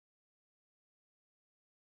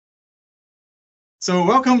So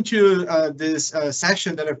welcome to this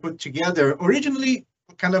session that I put together. Originally,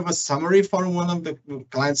 kind of a summary for one of the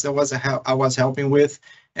clients that I was helping with,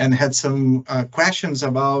 and had some questions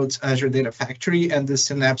about Azure Data Factory and the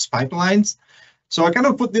Synapse pipelines. So I kind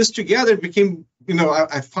of put this together. It became,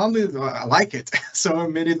 I found it, I like it. So I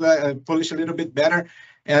made it polish a little bit better.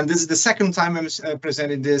 And this is the second time I'm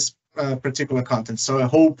presenting this particular content. So I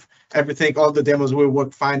hope all the demos will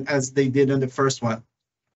work fine as they did on the first one.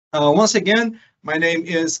 Once again, my name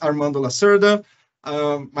is Armando Lacerda,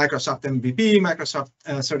 Microsoft MVP, Microsoft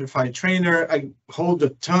certified trainer. I hold a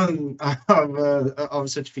ton of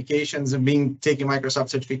certifications and been taking Microsoft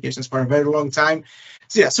certifications for a very long time.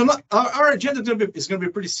 So our agenda is going to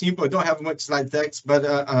be pretty simple. I don't have much slide decks, but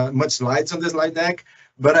much slides on the slide deck,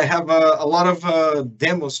 but I have a lot of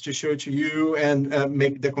demos to show to you and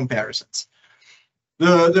make the comparisons.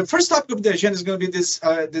 The first topic of the agenda is going to be this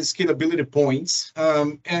the scalability points.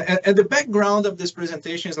 And the background of this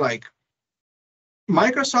presentation is like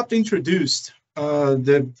Microsoft introduced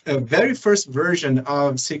the very first version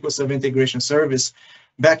of SQL Server Integration Service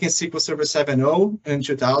back in SQL Server 7.0 in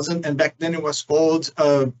 2000, and back then it was called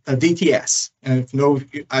a DTS. And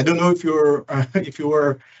I don't know if you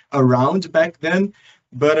were around back then,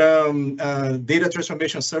 but Data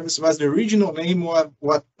Transformation Service was the original name of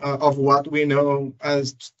what we know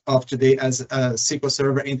as of today as SQL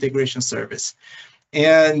Server Integration Service.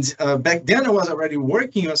 And back then I was already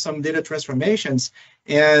working on some data transformations,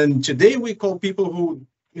 and today we call people who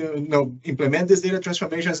implement these data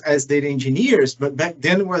transformations as data engineers. But back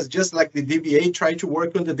then it was just like the DBA tried to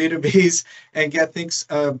work on the database and get things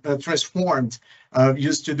transformed.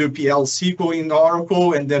 Used to do PL SQL in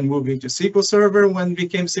Oracle and then move into SQL Server when it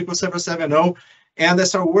became SQL Server 7.0. And I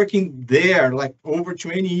started working there like over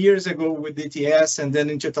 20 years ago with DTS, and then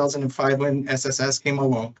in 2005 when SSIS came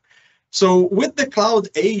along. So with the cloud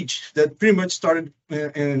age that pretty much started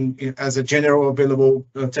as a general available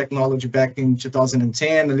technology back in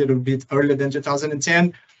 2010, a little bit earlier than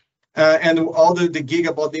 2010, and all the gig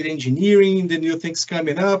about data engineering, the new things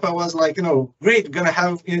coming up, I was like, great, we're gonna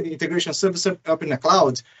have integration service up in the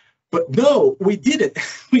cloud. But no, we didn't.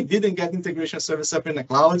 We didn't get integration service up in the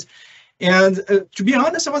cloud. And to be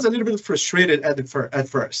honest, I was a little bit frustrated at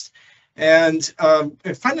first. And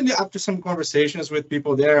finally, after some conversations with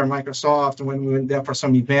people there at Microsoft, when we went there for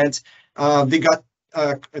some event,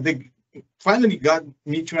 they finally got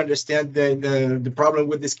me to understand the problem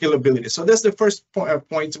with the scalability. So that's the first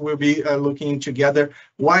point we'll be looking together,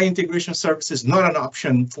 why integration service is not an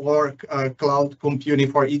option for cloud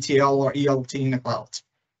computing, for ETL or ELT in the cloud.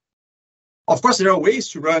 Of course, there are ways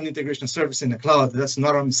to run integration service in the cloud. That's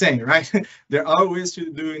not what I'm saying, right? There are ways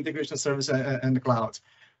to do integration service in the cloud.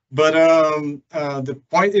 But the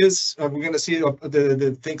point is, we're going to see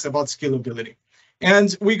the things about scalability.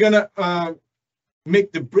 And we're going to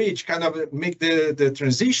make the bridge, kind of make the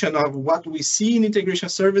transition of what we see in integration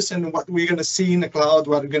service and what we're going to see in the cloud,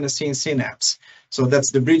 what we're going to see in Synapse. So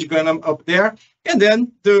that's the bridge going up there. And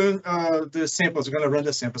then the samples are going to run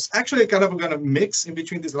the samples. Actually, kind of going to mix in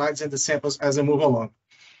between the slides and the samples as I move along.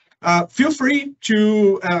 Feel free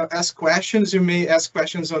to ask questions. You may ask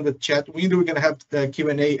questions on the chat window. We're going to have the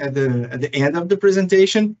Q&A at the end of the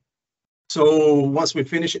presentation. So once we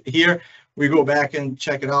finish it here, we go back and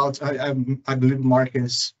check it out. I believe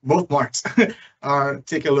both Marks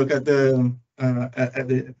take a look at the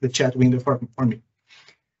chat window for me.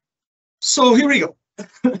 So here we go.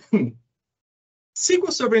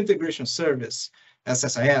 SQL Server Integration Service,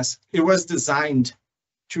 SSIS, it was designed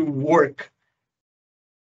to work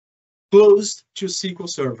close to SQL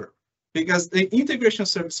Server, because the integration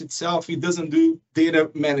service itself, it doesn't do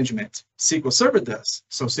data management. SQL Server does.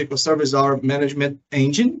 So SQL Server is our management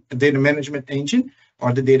engine, a data management engine,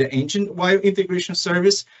 or the data engine, while integration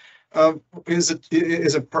service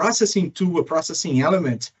is a processing tool, a processing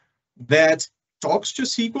element that talks to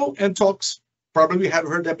SQL and talks, probably have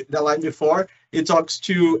heard that line before, it talks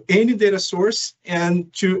to any data source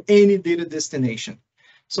and to any data destination.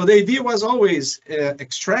 So the idea was always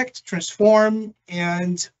extract, transform,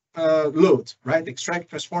 and load, right? Extract,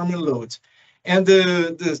 transform, and load. And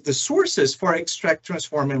the sources for extract,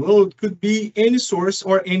 transform, and load could be any source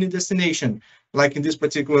or any destination. Like in this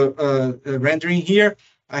particular rendering here,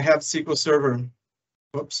 I have SQL Server.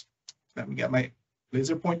 Oops, let me get my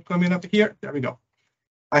laser point coming up here. There we go.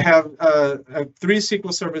 I have 3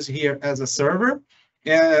 SQL servers here as a server,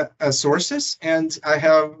 as sources, and I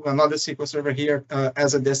have another SQL Server here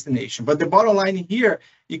as a destination. But the bottom line here,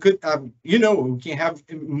 you could, we can have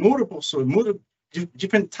multiple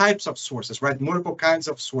different types of sources, right? Multiple kinds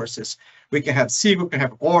of sources. We can have SQL, we can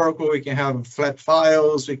have Oracle, we can have flat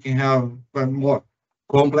files, we can have more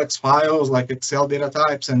complex files like Excel data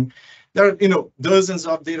types, and there are dozens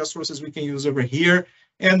of data sources we can use over here,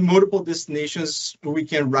 and multiple destinations we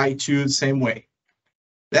can write to the same way.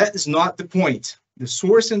 That is not the point. The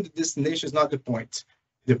source and the destination is not the point.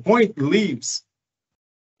 The point lives,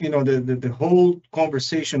 the whole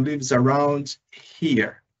conversation lives around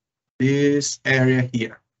here, this area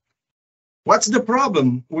here. What's the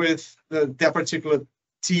problem with that particular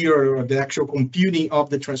tier or the actual computing of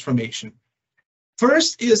the transformation?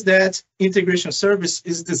 First is that integration service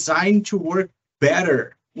is designed to work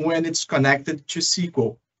better when it's connected to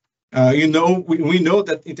SQL. We know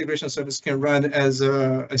that integration service can run as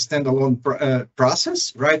a standalone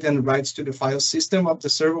process, right, and writes to the file system of the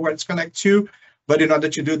server where it's connected to. But in order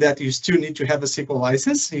to do that, you still need to have a SQL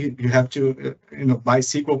license. You have to, buy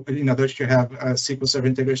SQL in order to have a SQL Server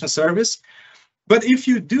integration service. But if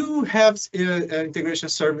you do have integration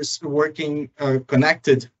service working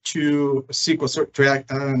connected to SQL to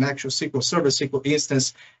an actual SQL Server, SQL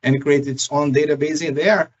instance, and create its own database in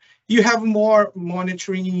there, you have more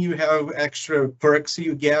monitoring, you have extra perks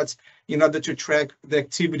you get in order to track the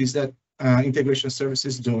activities that integration service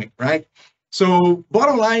is doing, right? So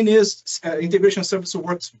bottom line is integration service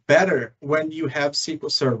works better when you have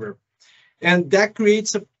SQL Server. And that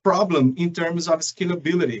creates a problem in terms of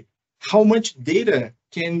scalability. How much data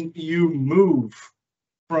can you move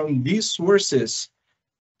from these sources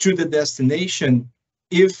to the destination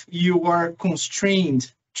if you are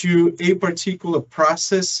constrained to a particular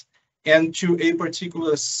process and to a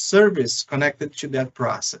particular service connected to that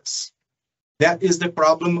process? That is the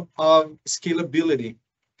problem of scalability.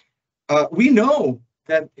 We know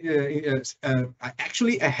that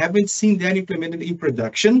actually I haven't seen that implemented in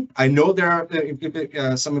production. I know there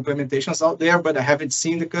are some implementations out there, but I haven't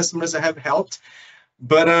seen the customers that have helped.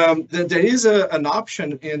 But there is an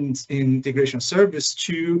option in integration service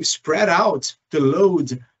to spread out the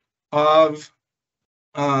load of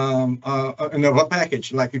a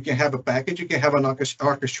package. Like you can have a package, you can have an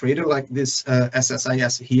orchestrator like this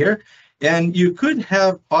SSIS here, and you could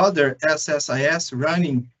have other SSIS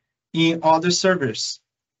running in other servers.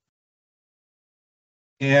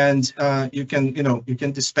 And you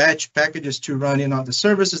can dispatch packages to run in other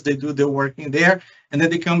services. They do their work in there, and then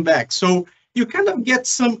they come back. So you kind of get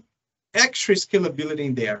some extra scalability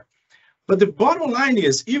in there. But the bottom line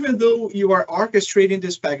is, even though you are orchestrating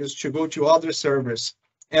this package to go to other servers,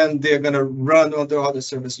 and they're going to run on the other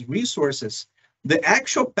services resources, the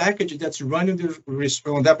actual package that's running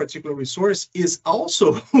on that particular resource is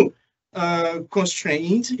also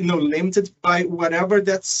constrained, limited by whatever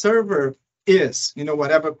that server is,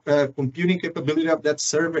 whatever computing capability of that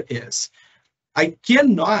server is.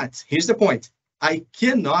 Here's the point,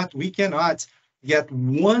 we cannot get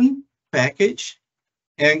one package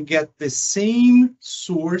and get the same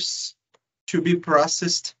source to be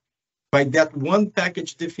processed by that one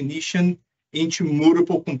package definition into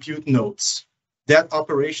multiple compute nodes. That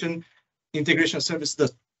operation integration service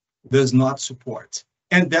does not support.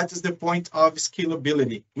 And that is the point of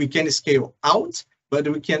scalability. We can scale out, but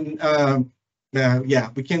we can,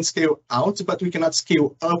 we can scale out, but we cannot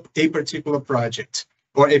scale up a particular project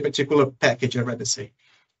or a particular package, I'd rather say.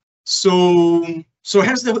 So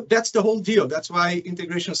that's the whole deal. That's why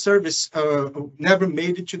integration service never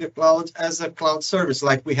made it to the cloud as a cloud service.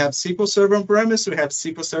 Like we have SQL Server on premise, we have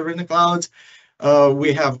SQL Server in the cloud.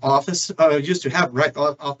 We have Office, used to have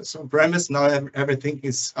Office on premise. Now everything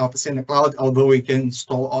is Office in the cloud, although we can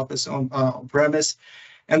install Office on premise.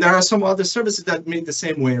 And there are some other services that made the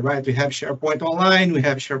same way, right? We have SharePoint Online, we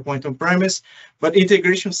have SharePoint on premise, but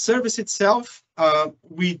integration service itself,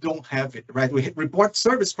 we don't have it, right? We report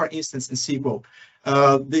service, for instance, in SQL.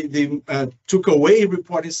 They took away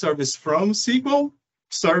reporting service from SQL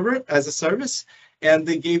Server as a service, and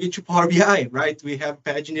they gave it to Power BI, right? We have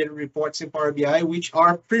paginated reports in Power BI, which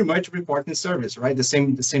are pretty much reporting service, right? The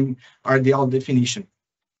same RDL definition.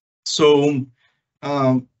 So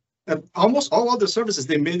almost all other services,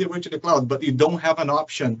 they made their way to the cloud, but you don't have an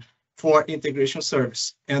option for integration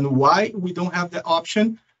service. And why we don't have the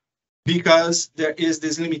option? Because there is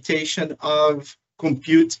this limitation of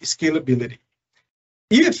compute scalability.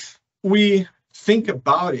 If we think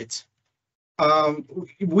about it,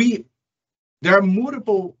 there are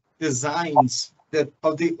multiple designs that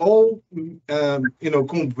they all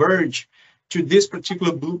converge to this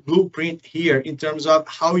particular blueprint here in terms of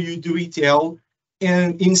how you do ETL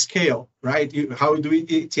and in scale, right? How you do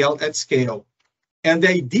ETL at scale. And the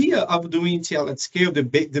idea of doing ETL at scale, the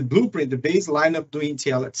blueprint, the baseline of doing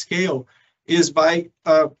ETL at scale is by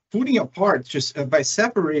putting apart, just by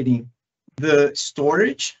separating the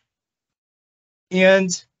storage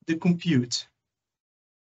and the compute.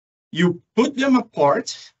 You put them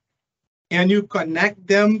apart and you connect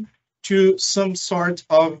them to some sort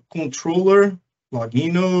of controller,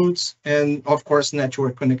 login nodes, and of course,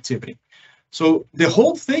 network connectivity. So the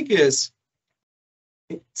whole thing is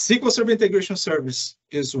SQL Server Integration Service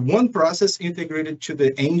is one process integrated to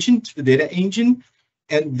the engine, to the data engine,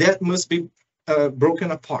 and that must be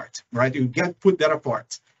broken apart, right? You put that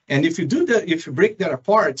apart. And if you do that, if you break that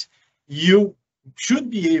apart, you should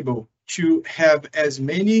be able to have as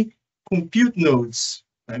many compute nodes.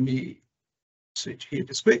 Let me switch here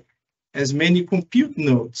just quick. As many compute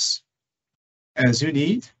nodes as you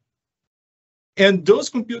need. And those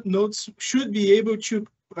compute nodes should be able to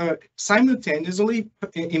simultaneously,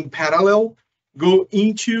 in parallel, go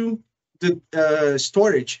into the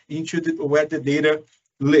storage, into where the data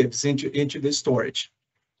lives, into the storage.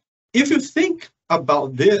 If you think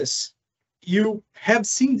about this, you have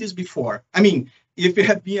seen this before. I mean, if you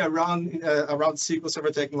have been around SQL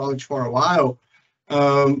Server technology for a while,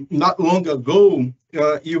 not long ago,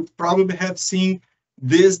 you probably have seen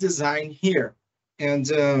this design here. And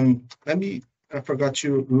I forgot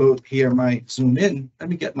to load here my zoom in. Let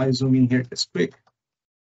me get my zoom in here just quick.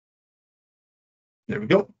 There we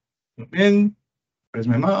go. Zoom in. Where's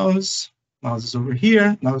my mouse? Mouse is over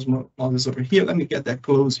here. Mouse is over here. Let me get that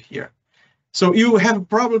close here. So you have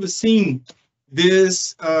probably seen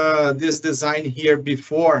this this design here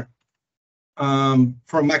before from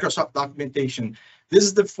Microsoft documentation. This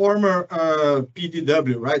is the former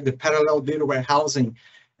PDW, right? The parallel data warehousing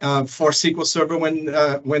for SQL Server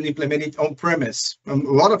when implemented on premise. A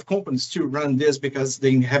lot of companies still run this because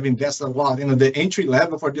they have invested a lot. You know, the entry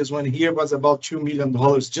level for this one here was about $2 million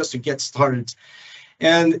just to get started.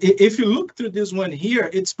 And if you look through this one here,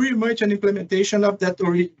 it's pretty much an implementation of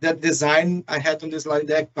that design I had on the slide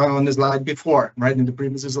deck on the slide before, right, in the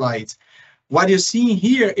previous slides. What you're seeing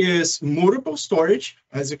here is multiple storage.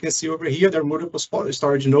 As you can see over here, there are multiple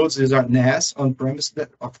storage nodes. These are NAS on-premise,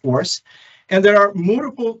 of course. And there are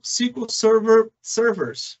multiple SQL Server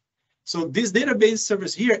servers. So this database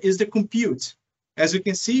servers here is the compute. As you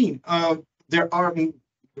can see, there are,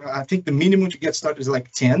 I think the minimum to get started is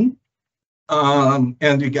like 10.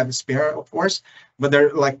 And you get a spare, of course, but there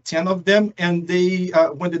are like 10 of them. And they,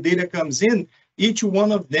 when the data comes in, each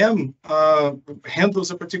one of them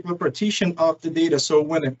handles a particular partition of the data. So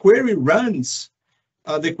when a query runs,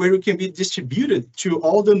 the query can be distributed to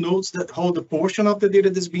all the nodes that hold a portion of the data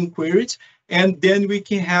that's being queried. And then we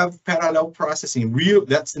can have parallel processing.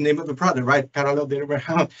 That's the name of the product, right? Parallel data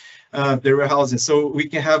warehousing. So we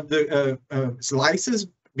can have the slices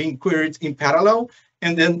being queried in parallel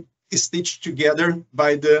and then stitched together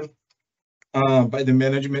by the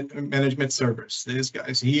management servers. These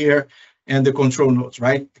guys here and the control nodes,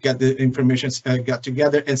 right? Get the information got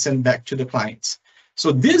together and sent back to the clients.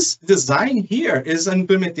 So this design here is an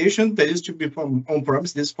implementation that used to be from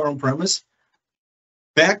on-premise, this for on-premise,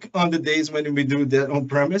 back on the days when we do that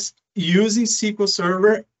on-premise, using SQL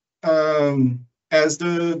Server as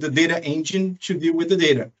the data engine to deal with the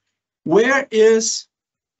data. Where is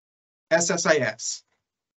SSIS?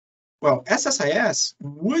 Well, SSIS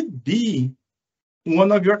would be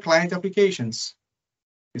one of your client applications.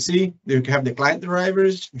 You see, you have the client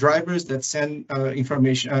drivers that send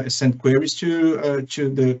information, send queries to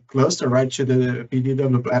the cluster, right, to the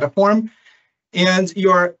PDW platform, and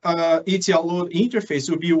your ETL load interface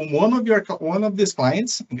will be one of these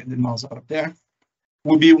clients. I'll get the mouse out of there.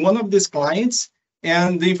 Will be one of these clients,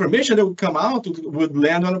 and the information that would come out would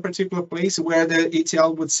land on a particular place where the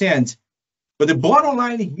ETL would send. But the bottom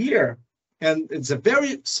line here, and it's a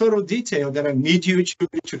very subtle detail that I need you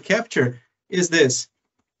to capture, is this.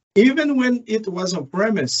 Even when it was on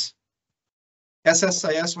premise,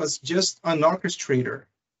 SSIS was just an orchestrator,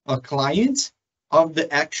 a client of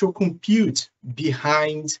the actual compute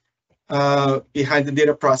behind the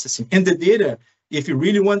data processing. And the data, if you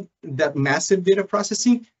really want that massive data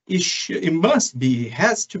processing, it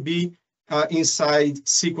has to be inside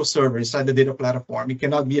SQL Server, inside the data platform. It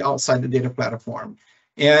cannot be outside the data platform.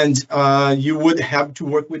 And you would have to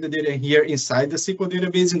work with the data here inside the SQL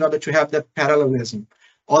database in order to have that parallelism.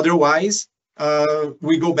 Otherwise,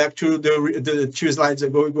 we go back to the 2 slides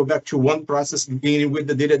ago, we go back to one process dealing with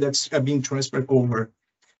the data that's being transferred over.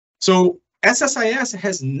 So SSIS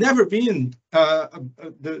has never been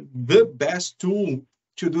the best tool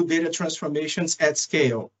to do data transformations at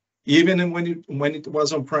scale, even when it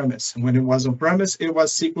was on premise. When it was on premise, it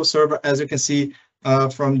was SQL Server, as you can see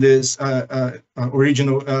from this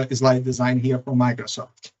original slide design here from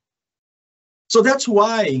Microsoft. So that's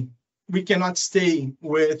why we cannot stay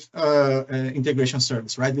with integration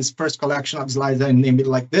service, right? This first collection of slides, I named it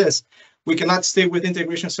like this. We cannot stay with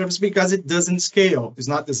integration service because it doesn't scale. It's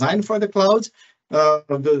not designed for the cloud.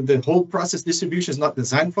 The whole process distribution is not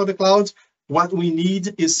designed for the cloud. What we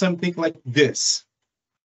need is something like this.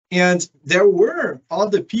 And there were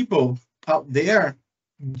other people out there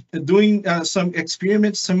doing some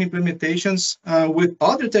experiments, some implementations with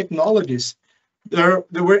other technologies.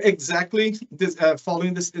 They were exactly this,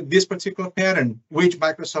 following this particular pattern, which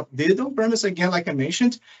Microsoft did on premise, again, like I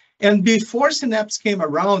mentioned. And before Synapse came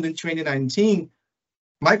around in 2019,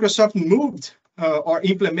 Microsoft moved or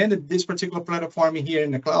implemented this particular platform here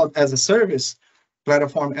in the cloud as a service,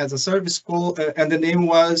 platform as a service called, and the name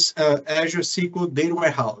was Azure SQL Data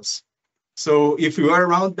Warehouse. So if you were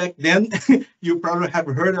around back then, you probably have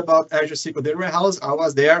heard about Azure SQL Data Warehouse. I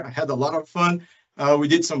was there. I had a lot of fun. We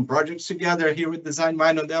did some projects together here with Design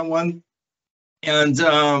Mind on that one. And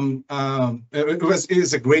it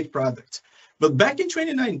was a great product. But back in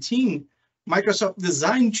 2019, Microsoft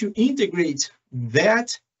designed to integrate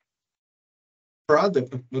that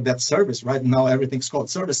product, that service, right now everything's called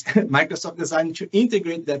service. Microsoft designed to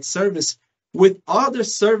integrate that service with other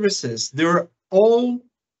services. They're all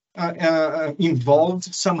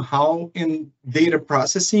involved somehow in data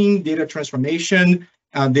processing, data transformation,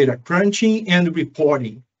 data crunching, and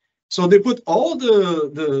reporting. So they put all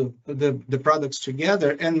the products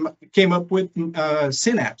together and came up with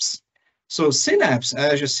Synapse. So Synapse,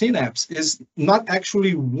 Azure Synapse, is not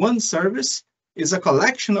actually one service; it's a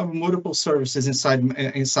collection of multiple services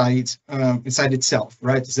inside itself,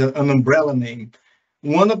 right? It's an umbrella name.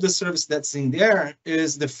 One of the services that's in there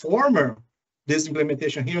is the former, this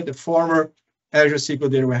implementation here, the former Azure SQL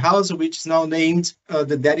Data Warehouse, which is now named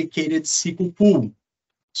the dedicated SQL pool.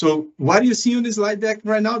 So what you see on this slide deck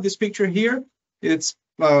right now, this picture here, it's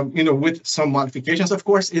with some modifications, of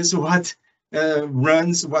course, is what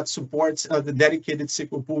what supports the dedicated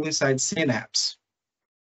SQL pool inside Synapse.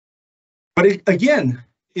 But again,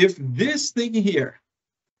 if this thing here,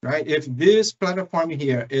 right, if this platform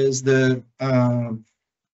here is the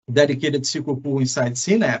dedicated SQL pool inside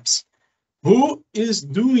Synapse, who is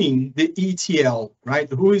doing the ETL,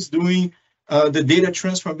 right? Who is doing the data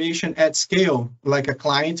transformation at scale, like a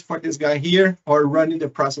client for this guy here, or running the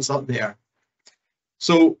process out there?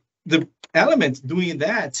 So the element doing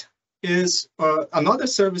that is another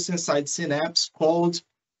service inside Synapse called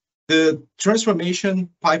the transformation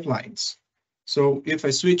pipelines. So if I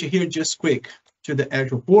switch here just quick to the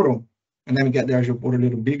Azure portal, and let me get the Azure portal a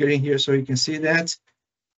little bigger in here so you can see that.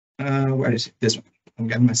 Where is it? This one. I'm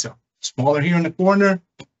getting myself smaller here in the corner.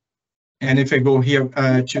 And if I go here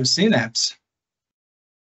to Synapse,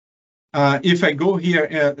 if I go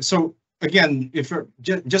here, so again, if you're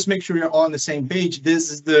just make sure you're all on the same page.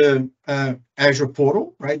 This is the Azure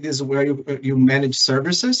portal, right? This is where you manage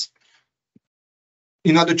services.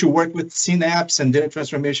 In order to work with Synapse and data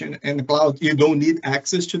transformation in the cloud, you don't need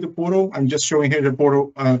access to the portal. I'm just showing here the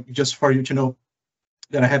portal just for you to know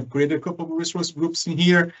that I have created a couple of resource groups in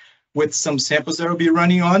here with some samples that I'll be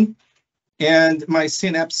running on. And my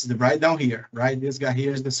Synapse is right down here, right? This guy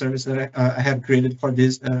here is the service that I have created for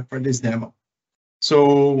this demo.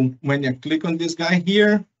 So when I click on this guy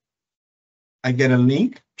here, I get a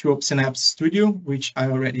link to Synapse Studio, which I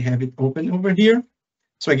already have it open over here.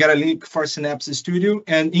 So I got a link for Synapse Studio,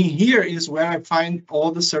 and in here is where I find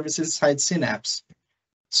all the services inside Synapse.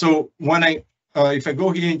 So when if I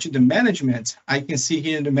go here into the management, I can see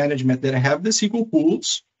here in the management that I have the SQL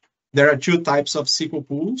pools. There are two types of SQL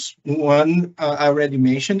pools. One I already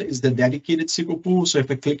mentioned is the dedicated SQL pool. So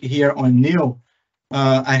if I click here on new,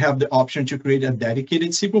 I have the option to create a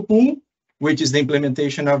dedicated SQL pool, which is the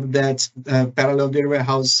implementation of that parallel data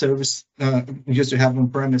warehouse service used to have on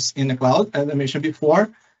premise in the cloud, as I mentioned before.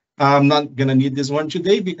 I'm not going to need this one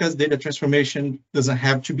today because data transformation doesn't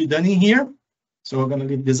have to be done in here. So we're going to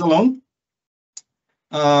leave this alone.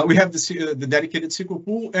 We have the dedicated SQL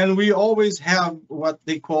pool, and we always have what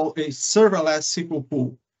they call a serverless SQL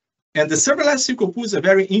pool. And the serverless SQL pool is a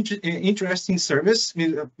very interesting service.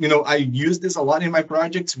 I use this a lot in my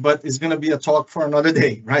projects, but it's going to be a talk for another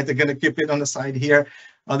day, right? They're going to keep it on the side here.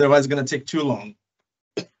 Otherwise, it's going to take too long.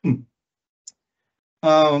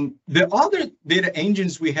 The other data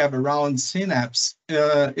engines we have around Synapse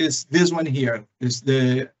is this one here. Is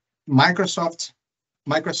the Microsoft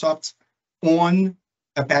on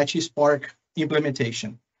Apache Spark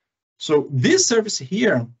implementation. So this service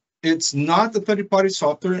here, it's not a third-party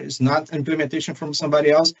software. It's not implementation from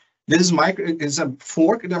somebody else. This is a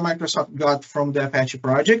fork that Microsoft got from the Apache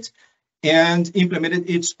project and implemented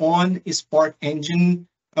its own Spark engine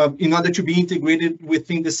in order to be integrated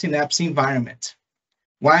within the Synapse environment.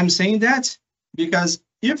 Why I'm saying that? Because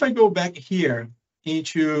if I go back here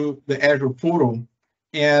into the Azure portal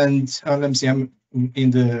And let me see, I'm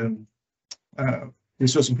in the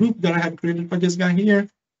resource group that I have created for this guy here.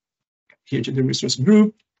 Here to the resource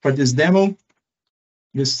group for this demo,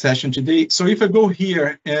 this session today. So if I go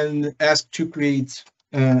here and ask to create,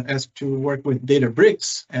 ask to work with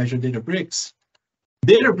Databricks, Azure Databricks,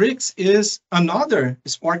 Databricks is another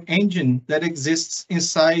Spark engine that exists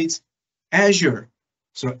inside Azure.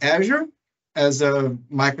 So Azure, as a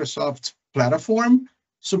Microsoft platform,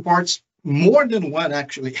 supports more than one,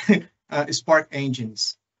 actually, Spark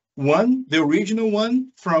engines. One, the original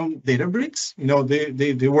one from Databricks, you know,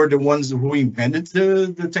 they were the ones who invented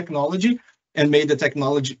the technology and made the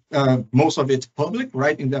technology, most of it public,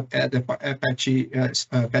 right, in the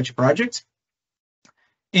Apache project.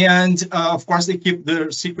 And of course, they keep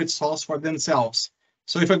the secret sauce for themselves.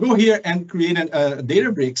 So if I go here and create a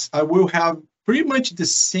Databricks, I will have pretty much the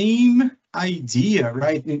same idea,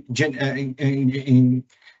 right? In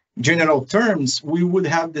general terms, we would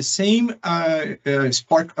have the same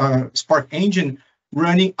Spark engine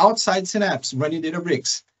running outside Synapse, running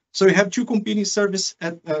Databricks. So you have two competing services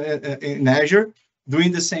in Azure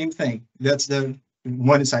doing the same thing. That's the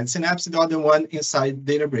one inside Synapse, the other one inside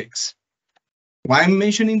Databricks. Why I'm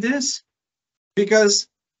mentioning this? Because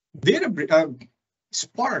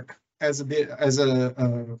Spark as a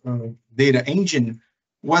data engine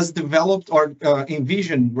was developed or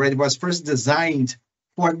envisioned, right? It was first designed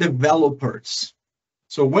for developers.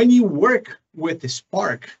 So when you work with the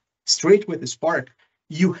Spark, straight with the Spark,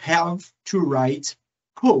 you have to write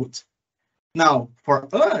code. Now, for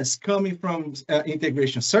us coming from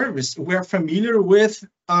integration service, we're familiar with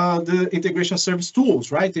the integration service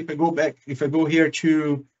tools, right? If I go here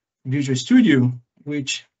to Visual Studio,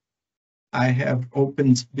 which I have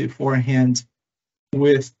opened beforehand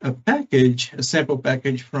with a package, a sample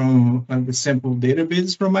package from the sample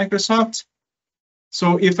database from Microsoft.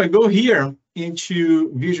 So if I go here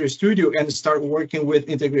into Visual Studio and start working with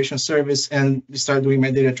integration service and start doing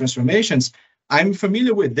my data transformations, I'm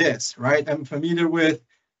familiar with this, right? I'm familiar with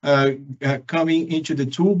coming into the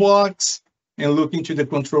toolbox and looking to the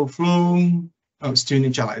control flow. Oh, still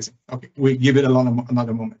initializing. Okay, we give it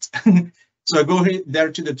another moment. So I go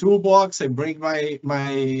there to the toolbox. I bring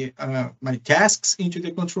my tasks into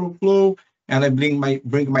the control flow, and I bring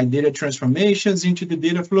my data transformations into the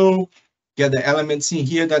data flow. Get the elements in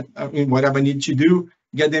here that whatever I need to do,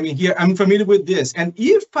 get them in here. I'm familiar with this, and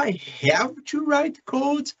if I have to write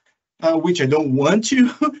code, which I don't want to,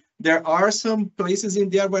 there are some places in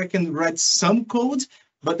there where I can write some code.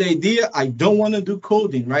 But the idea, I don't want to do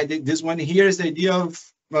coding, right? This one here is the idea of,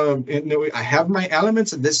 I have my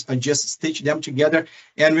elements, and I just stitch them together,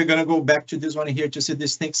 and we're going to go back to this one here to see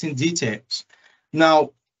these things in details.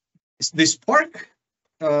 Now, the Spark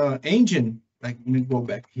engine, like, let me go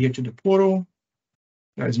back here to the portal.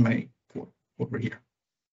 There's my portal over here.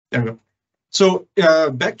 There we go. So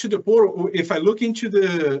back to the portal, if I look into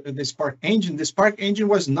the Spark engine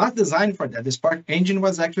was not designed for that. The Spark engine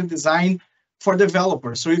was actually designed for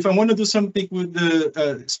developers. So if I want to do something with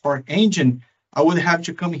the Spark engine, I would have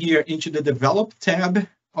to come here into the develop tab,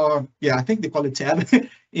 or yeah, I think they call it tab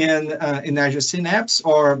in Azure Synapse,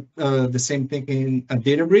 or the same thing in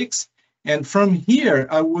Databricks. And from here,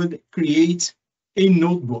 I would create a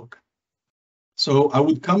notebook. So I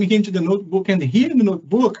would come into the notebook, and here in the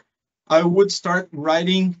notebook, I would start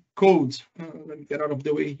writing code. Let me get out of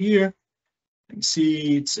the way here. Let me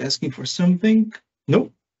see, it's asking for something.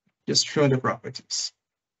 Nope, just showing the properties.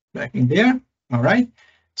 Back in there, all right.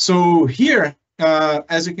 So here,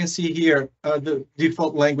 as you can see here, the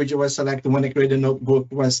default language I was selected when I created a notebook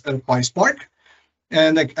was PySpark.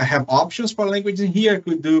 And I have options for language in here. I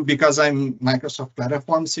could do, because I'm Microsoft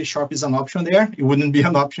platform, C# is an option there. It wouldn't be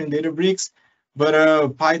an option in Databricks. But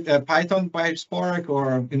Python, PySpark,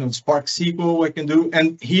 or Spark SQL, I can do.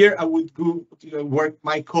 And here I would go work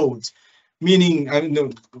my codes, meaning I don't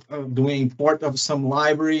know, doing import of some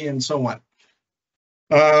library and so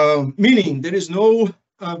on. Meaning there is no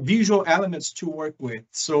visual elements to work with.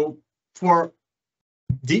 So for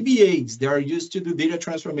DBAs, they are used to do data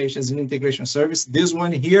transformations in integration service. This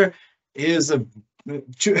one here is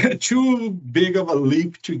too big of a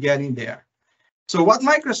leap to get in there. So what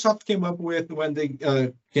Microsoft came up with when they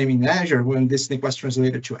came in Azure, when this thing was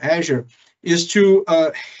translated to Azure, is to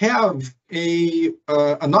have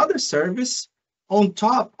another service on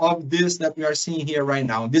top of this that we are seeing here right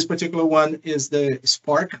now. This particular one is the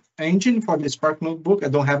Spark engine for the Spark notebook. I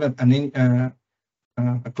don't have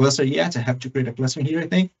a cluster yet. I have to create a cluster here, I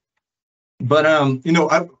think. But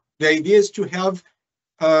the idea is to have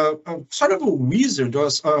sort of a wizard, or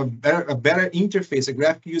a better interface, a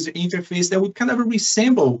graphic user interface that would kind of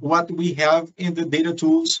resemble what we have in the data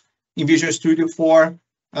tools in Visual Studio for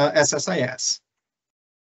SSIS.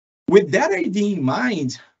 With that idea in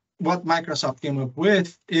mind, what Microsoft came up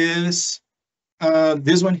with is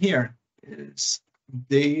this one here, is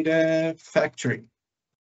Data Factory,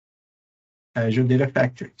 Azure Data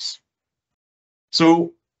Factories.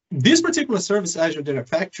 So this particular service, Azure Data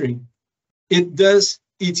Factory, it does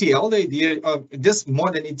ETL, the idea of this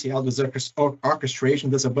more than ETL, does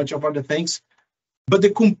orchestration, does a bunch of other things. But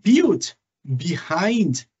the compute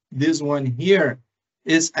behind this one here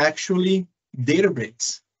is actually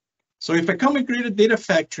Databricks. So if I come and create a data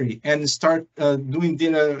factory and start doing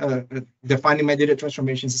data, defining my data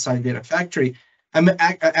transformations inside data factory,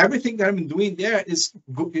 everything that I'm doing there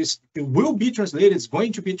it will be translated. It's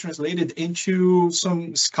going to be translated into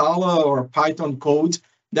some Scala or Python code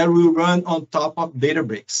that will run on top of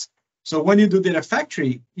Databricks. So when you do data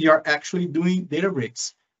factory, you're actually doing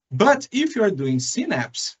Databricks. But if you are doing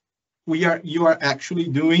Synapse, you are actually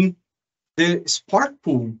doing the Spark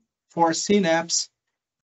pool for Synapse,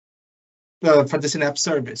 for the Synapse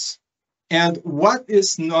service. And what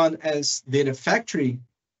is known as data factory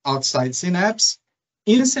outside Synapse,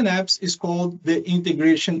 in Synapse is called the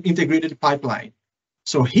integrated pipeline.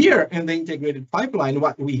 So here in the integrated pipeline,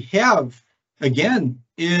 what we have, again,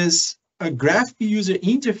 is a graphical user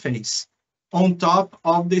interface on top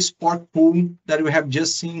of the Spark pool that we have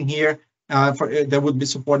just seen here that would be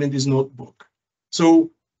supporting this notebook. So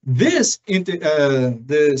this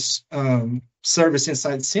service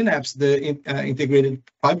inside Synapse, the integrated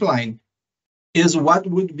pipeline, is what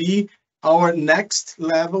would be our next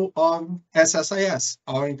level of SSIS,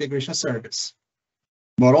 our integration service.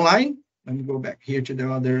 Bottom line, let me go back here to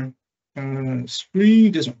the other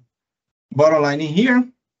screen, this one. Bottom line in here,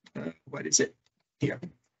 what is it? Here.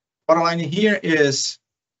 Bottom line in here is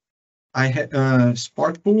I had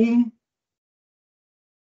Spark pool.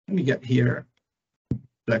 Let me get here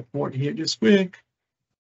Blackboard here just quick.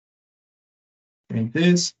 Like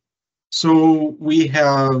this. So we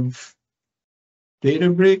have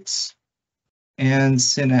Databricks and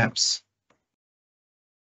Synapse.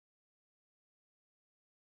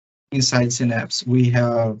 Inside Synapse, we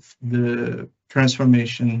have the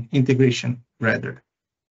transformation, integration, rather.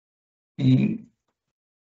 And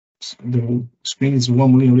the screen is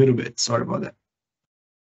wobbling a little bit. Sorry about that.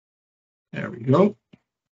 There we go.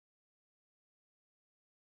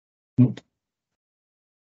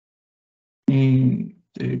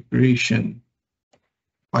 Integration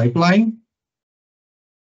pipeline.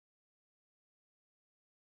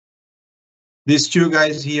 These two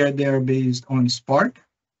guys here, they are based on Spark.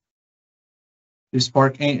 The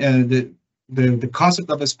Spark, the concept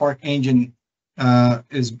of a Spark engine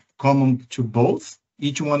is common to both.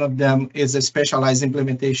 Each one of them is a specialized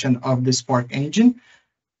implementation of the Spark engine.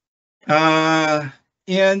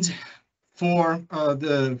 And for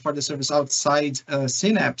the service outside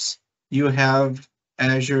Synapse, you have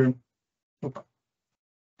Azure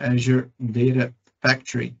Data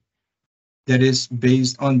Factory that is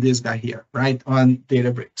based on this guy here, right, on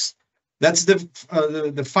Databricks. That's the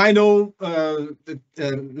final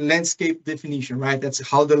landscape definition, right? That's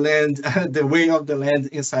how the land, the way of the land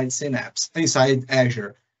inside Synapse, inside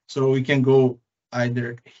Azure. So we can go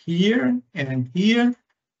either here and here,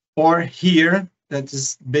 or here. That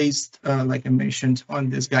is based, like I mentioned, on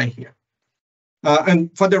this guy here. And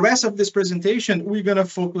for the rest of this presentation, we're going to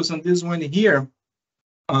focus on this one here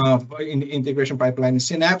in integration pipeline in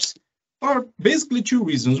Synapse for basically two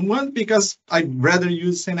reasons. One, because I'd rather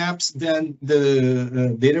use Synapse than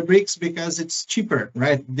the Databricks because it's cheaper,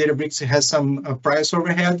 right? Databricks has some price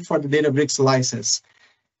overhead for the Databricks license.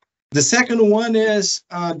 The second one is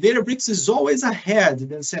Databricks is always ahead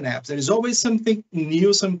than Synapse. There is always something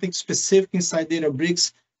new, something specific inside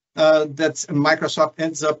Databricks that Microsoft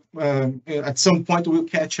ends up at some point will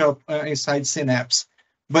catch up inside Synapse.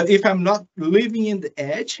 But if I'm not living in the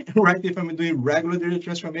edge, right, if I'm doing regular data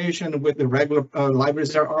transformation with the regular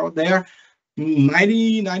libraries that are out there,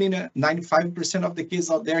 95% of the cases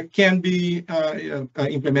out there can be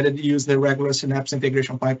implemented to use the regular Synapse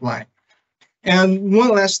integration pipeline. And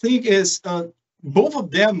one last thing is both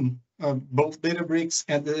of them, both Databricks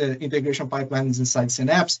and the integration pipelines inside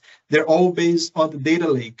Synapse, they're all based on the data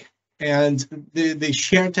lake. And they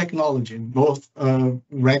share technology, both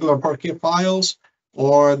regular Parquet files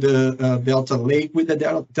or the Delta Lake with the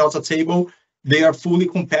Delta table. They are fully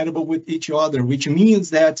compatible with each other, which means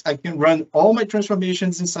that I can run all my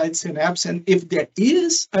transformations inside Synapse. And if there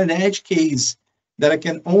is an edge case that I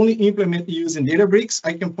can only implement using Databricks,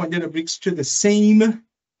 I can point Databricks to the same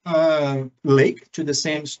lake, to the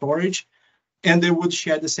same storage, and they would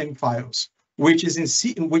share the same files, which in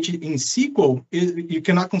SQL, you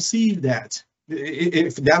cannot conceive that.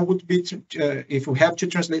 if that would be, if we have to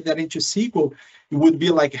translate that into SQL, it would be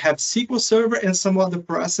like have SQL Server and some other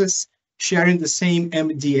process sharing the same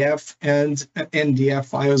MDF and NDF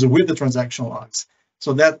files with the transaction logs.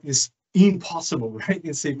 So that is impossible, right,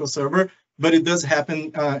 in SQL Server, but it does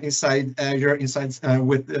happen inside Azure,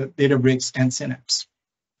 with Databricks and Synapse.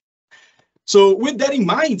 So with that in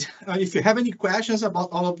mind, if you have any questions about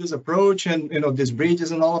all of this approach and these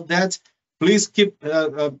bridges and all of that, please keep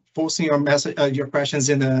posting your questions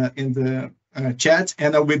in the chat,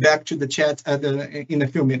 and I'll be back to the chat in a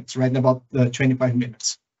few minutes, right, in about 25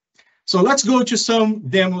 minutes. So let's go to some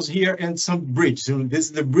demos here and some bridge. So this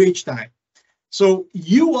is the bridge time. So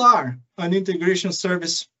you are an integration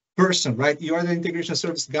service person, right? You are the integration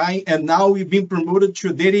service guy, and now you've been promoted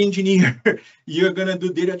to data engineer. You're going to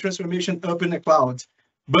do data transformation up in the cloud.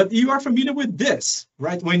 But you are familiar with this,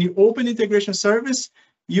 right? When you open integration service,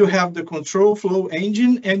 you have the control flow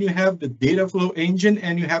engine, and you have the data flow engine,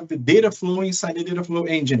 and you have the data flow inside the data flow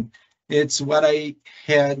engine. It's what I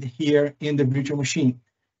had here in the virtual machine.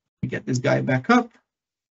 Let me get this guy back up.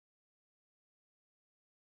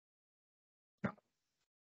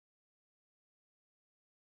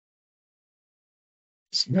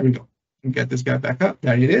 So there we go. Get this guy back up.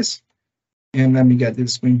 There it is. And let me get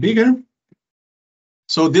this screen bigger.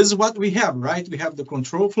 So this is what we have, right? We have the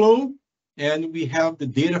control flow and we have the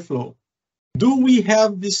data flow. Do we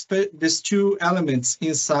have these two elements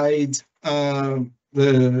inside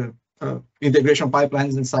the integration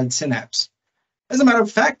pipelines inside Synapse? As a matter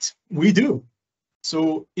of fact, we do.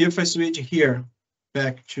 So if I switch here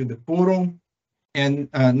back to the portal, and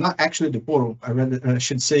not actually the portal, I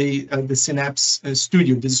should say the Synapse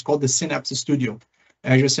Studio. This is called the Synapse Studio,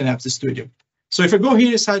 Azure Synapse Studio. So if I go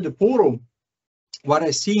here inside the portal, what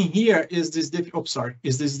I see here is this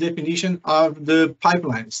definition of the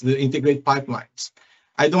pipelines, the integrate pipelines.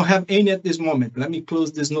 I don't have any at this moment. Let me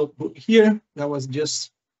close this notebook here. That was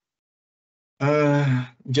just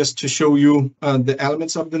to show you the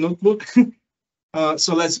elements of the notebook.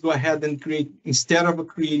 So let's go ahead and create, instead of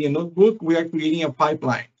creating a notebook, we are creating a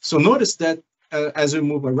pipeline. So notice that as we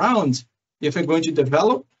move around, if I'm going to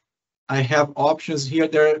develop, I have options here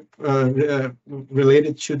that are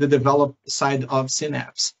related to the develop side of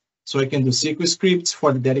Synapse. So I can do SQL scripts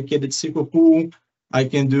for the dedicated SQL pool. I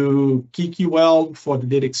can do KeyQL for the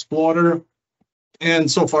data explorer.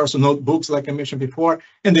 And so far, so notebooks, like I mentioned before,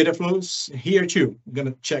 and data flows here too. I'm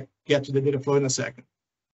going to get to the data flow in a second.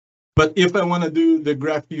 But if I want to do the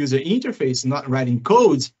graph user interface, not writing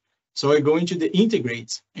codes, so I go into the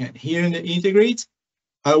integrate, and here in the integrate,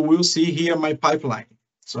 I will see here my pipeline.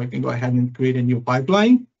 So I can go ahead and create a new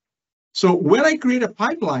pipeline. So when I create a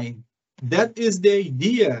pipeline, that is the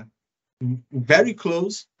idea, very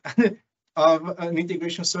close, of an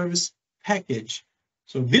integration service package.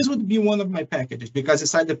 So this would be one of my packages, because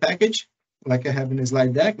inside the package, like I have in the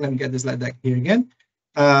slide deck, let me get the slide deck here again.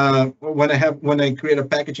 When I create a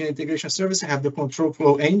package in integration service, I have the control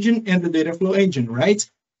flow engine and the data flow engine, right?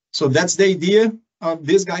 So that's the idea of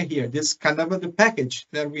this guy here, this kind of the package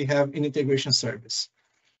that we have in integration service.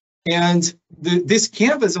 And this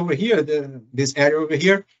canvas over here, this area over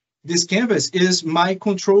here, this canvas is my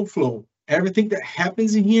control flow. Everything that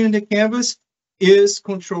happens in here in the canvas is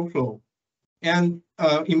control flow. And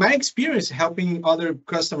in my experience, helping other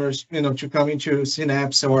customers, to come into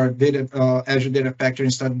Synapse or Azure Data Factory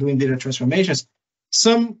and start doing data transformations,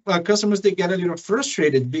 some customers, they get a little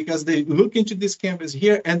frustrated because they look into this canvas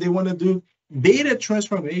here and they want to do data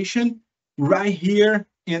transformation right here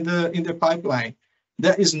in the pipeline.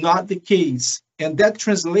 That is not the case, and that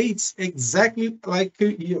translates exactly like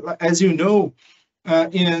as you know.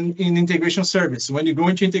 In integration service. When you go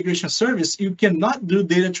into integration service, you cannot do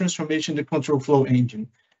data transformation in the control flow engine.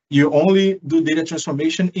 You only do data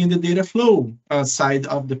transformation in the data flow side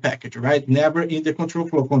of the package, right? Never in the control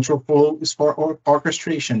flow. Control flow is for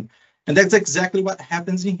orchestration. And that's exactly what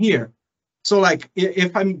happens in here. So like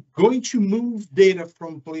if I'm going to move data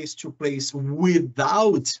from place to place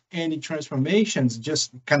without any transformations,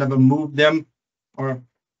 just kind of move them, or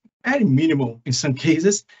very minimal in some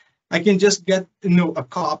cases, I can just get a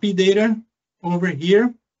copy data over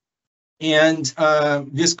here, and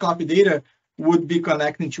this copy data would be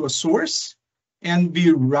connecting to a source and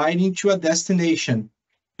be writing to a destination.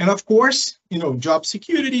 And of course, job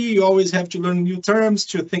security, you always have to learn new terms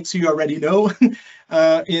to things you already know.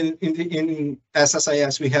 In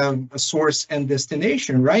SSIS, we have a source and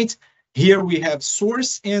destination, right? Here we have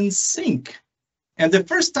source and sink. And the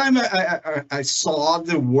first time I saw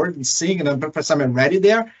the word sink, and the first time I read it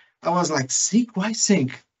there, I was like, sink? Why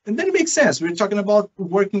sink? And then it makes sense. We're talking about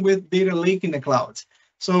working with data lake in the cloud.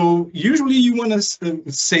 So usually you want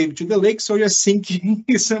to save to the lake, so you're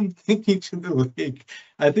syncing something into the lake.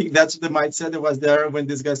 I think that's the mindset that was there when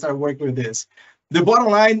this guy started working with this. The bottom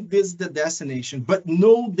line, this is the destination, but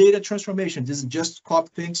no data transformation. This is just copy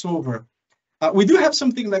things over. We do have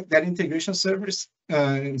something like that integration service,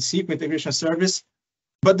 SQL integration service,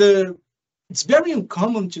 but it's very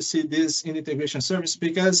uncommon to see this in integration service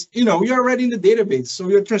because, you know, you're already in the database. So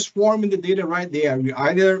you're transforming the data right there. You're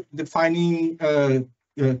either defining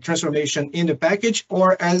transformation in the package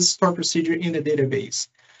or as store procedure in the database.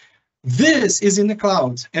 This is in the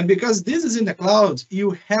cloud. And because this is in the cloud,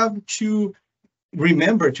 you have to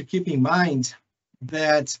remember to keep in mind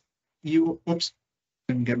that oops,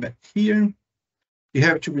 let me get back here. You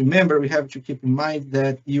have to remember, we have to keep in mind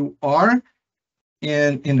that you are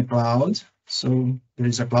in the cloud. So there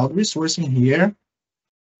is a cloud resource in here.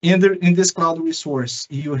 In this cloud resource,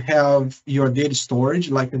 you have your data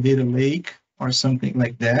storage, like a data lake or something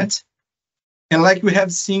like that. And like we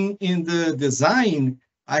have seen in the design,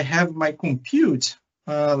 I have my compute,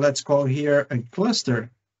 let's call here a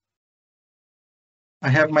cluster. I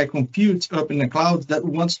have my compute up in the cloud that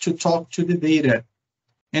wants to talk to the data.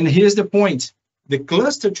 And here's the point. The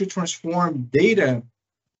cluster to transform data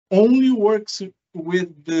only works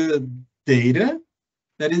with the data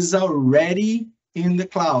that is already in the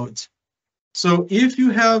cloud. So if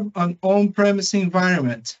you have an on-premise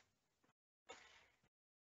environment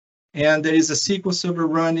and there is a SQL server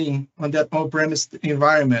running on that on-premise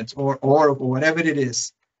environment or Oracle, whatever it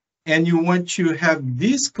is, and you want to have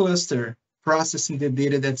this cluster processing the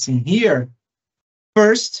data that's in here,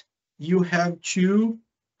 first you have to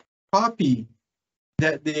copy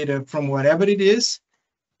that data from whatever it is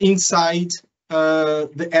inside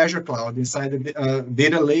the Azure cloud, inside the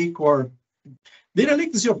data lake, or data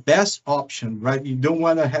lake is your best option, right? You don't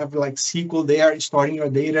want to have like SQL there storing your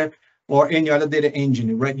data or any other data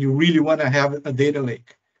engine, right? You really want to have a data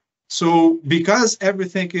lake. So because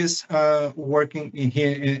everything is working in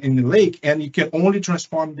here in the lake, and you can only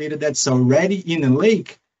transform data that's already in the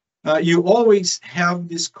lake, you always have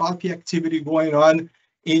this copy activity going on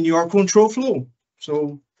in your control flow.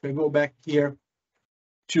 So if I go back here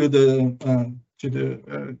to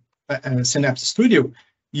the Synapse Studio,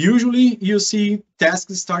 usually you see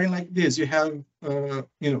tasks starting like this. You have,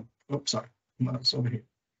 oops, sorry, it's over here.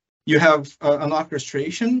 You have an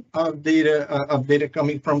orchestration of data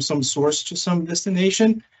coming from some source to some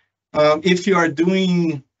destination. If you are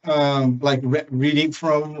doing like reading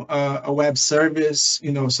from a web service,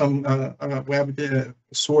 some web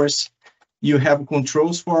source, you have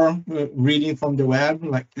controls for reading from the web,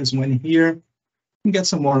 like this one here. You can get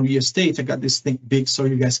some more real estate. I got this thing big so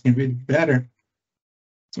you guys can read it better.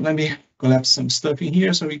 So let me collapse some stuff in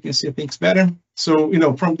here so we can see things better. So,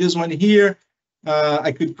 from this one here,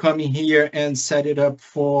 I could come in here and set it up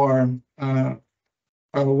for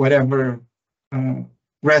whatever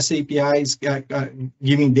REST APIs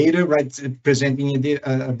giving data, right? Presenting a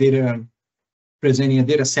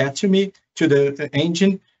data set to me, to the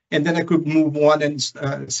engine, and then I could move on and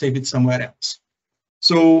save it somewhere else.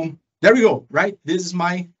 So there we go, right? This is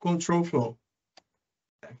my control flow.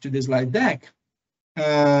 Back to the slide deck.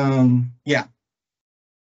 Yeah.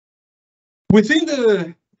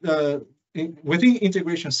 Within within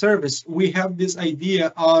integration service, we have this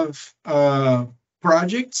idea of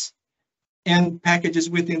projects and packages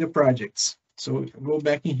within the projects. So if I go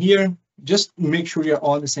back in here, just make sure you're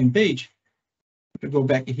on the same page. If I go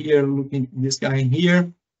back here, looking at this guy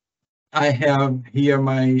here, I have here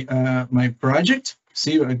my my project.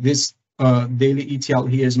 See, this daily ETL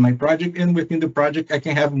here is my project, and within the project, I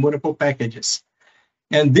can have multiple packages.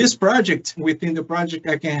 And this project, within the project,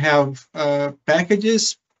 I can have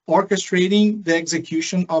packages orchestrating the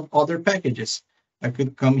execution of other packages. I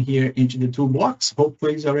could come here into the toolbox.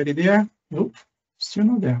 Hopefully it's already there. Nope, still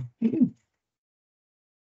not there.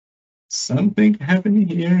 Something happening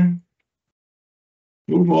here.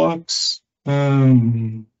 Toolbox.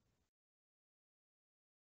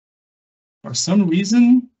 For some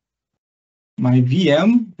reason, my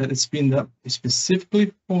VM that is pinned up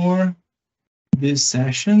specifically for this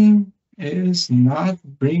session is not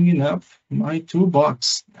bringing up my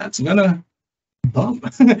toolbox. That's gonna bump.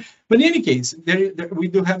 But in any case, we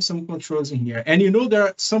do have some controls in here. And there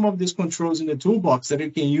are some of these controls in the toolbox that you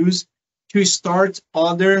can use to start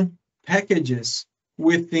other packages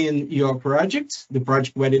within your project, the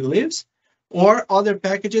project where it lives, or other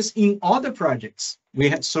packages in other projects.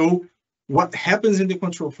 So what happens in the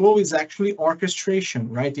control flow is actually orchestration,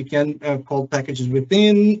 right? You can call packages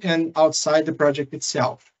within and outside the project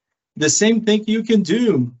itself. The same thing you can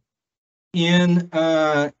do in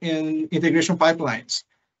integration pipelines.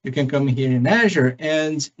 you can come here in Azure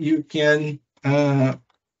and you can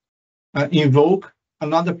invoke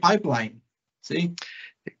another pipeline. See?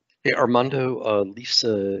 Hey, Armando,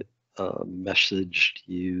 Lisa messaged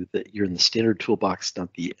you that you're in the standard toolbox,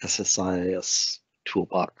 not the SSIS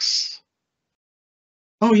toolbox.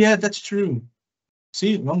 Oh, yeah, that's true.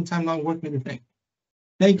 See, long time not working with the thing.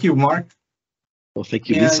 Thank you, Mark. Well, thank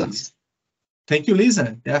you, Lisa. Thank you,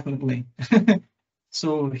 Lisa, definitely.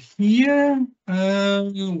 So here,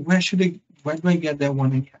 where do I get that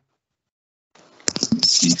one again?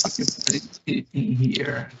 Let's see if I can put it in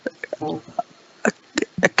here. Oh.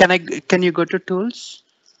 Can you go to tools?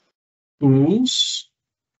 Tools.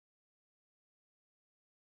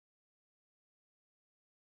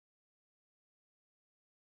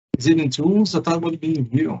 Is it in tools? I thought it would be in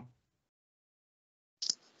view.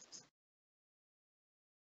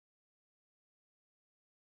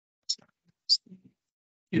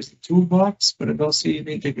 Here's the toolbox, but I don't see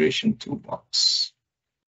the integration toolbox.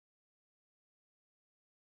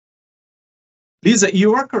 Lisa,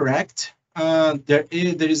 you are correct. There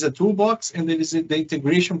is a toolbox and there is the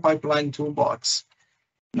integration pipeline toolbox.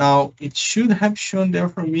 Now, it should have shown there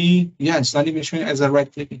for me. Yeah, it's not even showing as I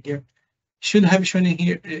right-click in here. Should have shown in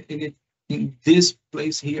here in this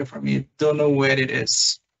place here for me. Don't know where it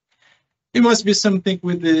is. It must be something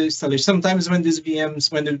with the installation. Sometimes when these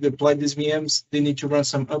VMs, when they deploy these VMs, they need to run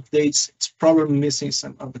some updates. It's probably missing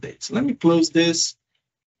some updates. Let me close this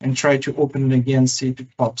and try to open it again, see if it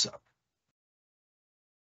pops up.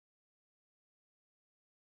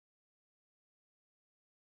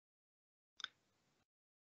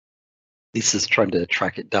 Lisa's trying to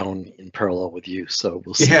track it down in parallel with you, so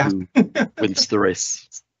we'll see who wins the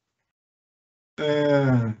race.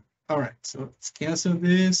 All right, so let's cancel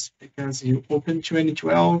this because you opened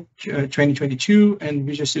 2012, 2022, and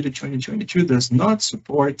Visual Studio 2022 does not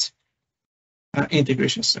support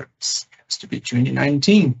integration service. It has to be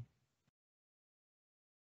 2019.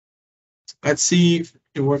 Let's see if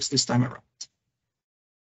it works this time around.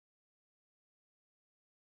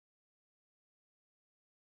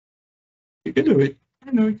 You can do it.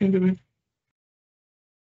 I know you can do it.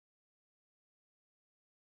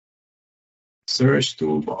 Search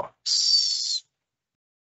toolbox.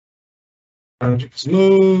 Project is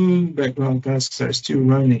low, background tasks are still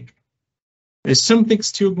running. There's something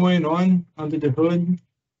still going on under the hood,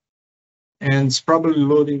 and it's probably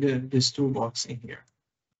loading this toolbox in here.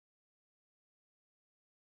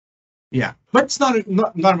 Yeah, but it's not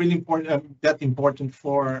really important, that important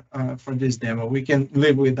for this demo. We can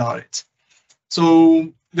live without it. So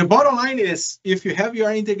the bottom line is, if you have your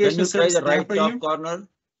integration service there for you, corner.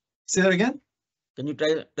 Say that again. Can you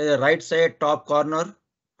try the right side top corner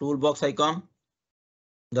toolbox icon?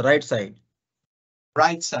 The right side.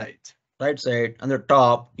 Right side. Right side. On the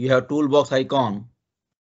top, you have toolbox icon.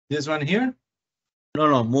 This one here?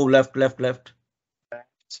 No. Move left. Left.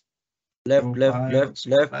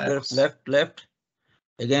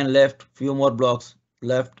 Again, left. Few more blocks.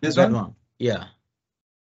 Left. This one? Yeah.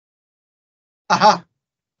 Aha!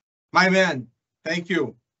 My man. Thank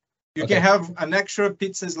you. You can have an extra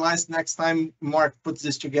pizza slice next time Mark puts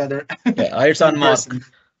this together. Yeah, it's on Mark.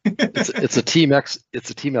 It's a team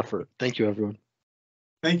effort. Thank you, everyone.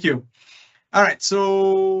 Thank you. All right,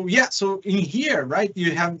 so yeah, so in here, right,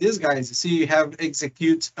 you have these guys. See, you have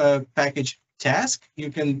execute package task. You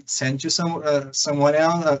can send to someone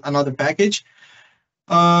else another package,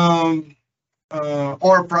 or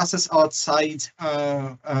process outside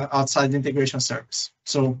outside the integration service.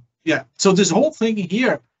 So yeah, so this whole thing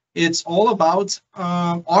here, it's all about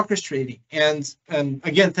orchestrating. And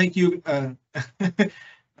again, thank you,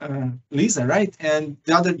 Lisa, right? And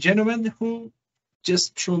the other gentleman who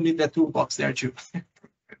just showed me that toolbox there too.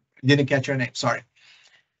 Didn't catch your name, sorry.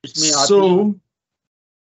 It's me, so,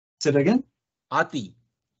 say it again. Ati.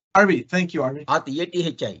 Arvi, thank you, Arvi. Ati,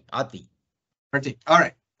 A-T-H-I, Ati. All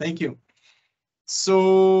right, thank you.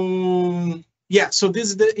 So yeah, so this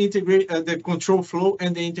is the the control flow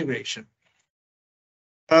and the integration.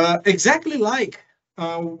 Exactly like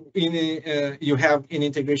you have in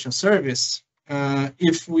integration service.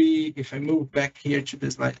 If I move back here to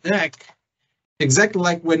the slide deck, exactly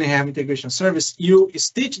like when you have integration service, you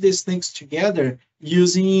stitch these things together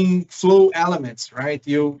using flow elements, right?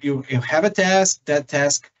 You have a task, that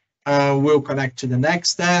task will connect to the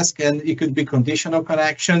next task, and it could be conditional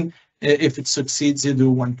connection. If it succeeds, you do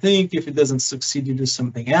one thing. If it doesn't succeed, you do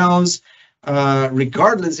something else.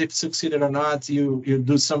 Regardless if it succeeded or not, you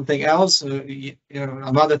do something else,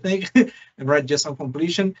 another thing, right? Just on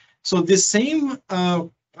completion. So the same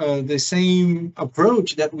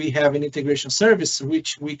approach that we have in integration service,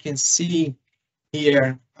 which we can see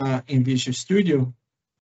here in Visual Studio.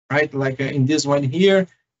 right? Like in this one here,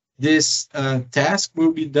 this task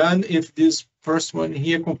will be done if this first one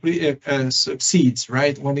here succeeds,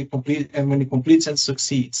 right? When it completes and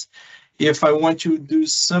succeeds. If I want to do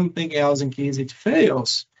something else in case it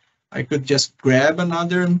fails, I could just grab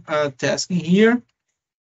another task in here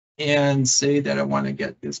and say that I want to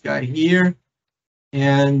get this guy here,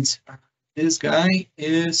 and this guy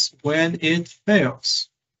is when it fails.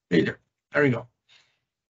 Failure. There we go.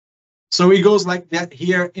 So it goes like that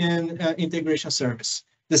here in integration service.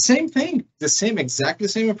 The same thing, exactly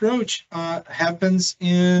same approach happens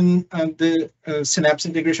in the Synapse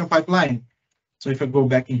integration pipeline. So if I go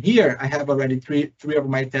back in here, I have already three of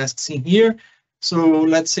my tasks in here. So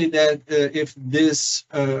let's say that if this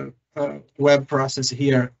web process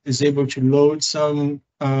here is able to load some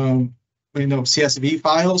CSV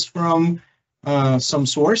files from some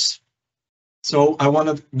source. So I want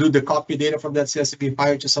to do the copy data from that CSV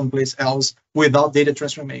file to someplace else without data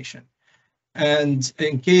transformation. And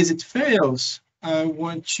in case it fails, I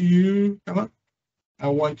want to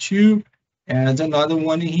add another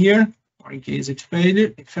one in here, or in case it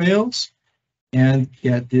fails, and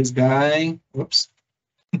get this guy, whoops,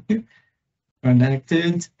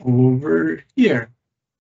 connected over here.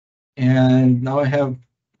 And now I have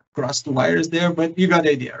crossed the wires there, but you got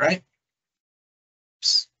the idea, right?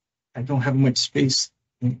 Oops. I don't have much space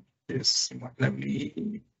in this. Let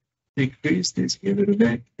me decrease this here a little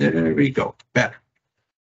bit. There we go. Better.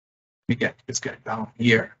 We get this guy down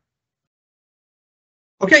here.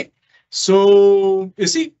 Okay, so you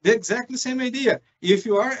see the exactly same idea. If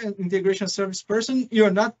you are an integration service person, you're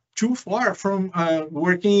not too far from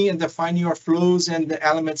working and defining your flows and the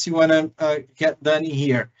elements you want to get done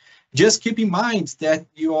here. Just keep in mind that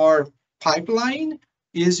your pipeline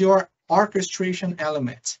is your orchestration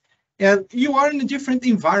element. And you are in a different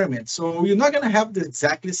environment, so you're not going to have the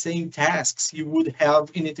exactly same tasks you would have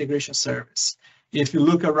in integration service. If you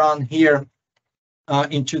look around here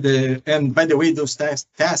and by the way, those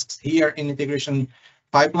tasks here in integration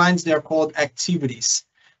pipelines, they're called activities.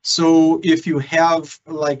 So if you have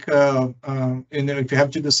like, if you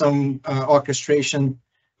have to do some orchestration,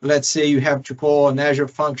 let's say you have to call an Azure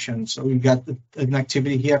function. So you got an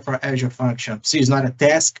activity here for Azure function. See, it's not a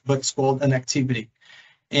task, but it's called an activity.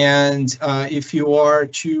 And if you are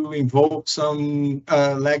to invoke some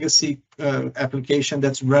legacy application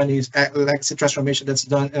that's running, legacy transformation that's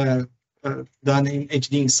done in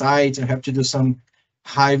HD Insight, you have to do some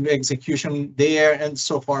Hive execution there, and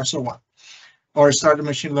so far, so on. Or start a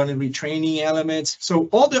machine learning retraining elements. So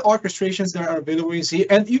all the orchestrations that are available is here,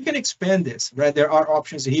 and you can expand this, right? There are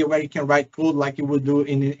options here where you can write code like you would do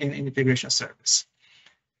in integration service.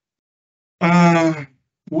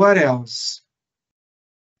 What else?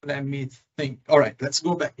 Let me think. All right, let's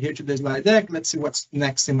go back here to the slide deck. Let's see what's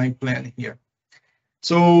next in my plan here.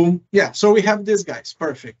 So yeah, so we have these guys.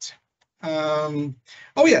 Perfect.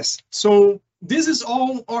 Oh yes, so this is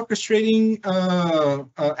all orchestrating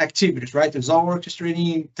activities, right? It's all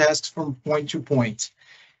orchestrating tasks from point to point,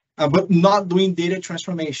 but not doing data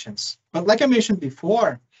transformations. But like I mentioned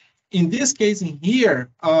before, in this case in here,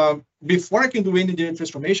 before I can do any data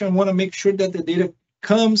transformation, I want to make sure that the data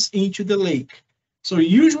comes into the lake. So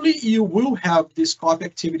usually you will have this copy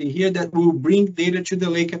activity here that will bring data to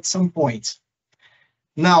the lake at some point.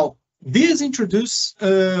 Now, this introduces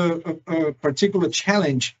a particular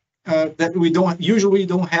challenge that we usually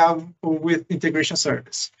don't have with integration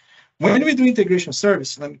service. When we do integration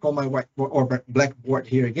service, let me call my whiteboard or blackboard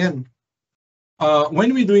here again.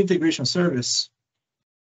 When we do integration service,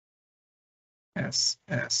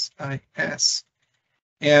 SSIS,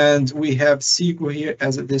 and we have SQL here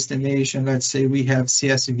as a destination. Let's say we have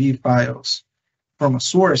CSV files from a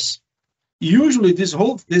source. Usually this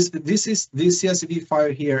CSV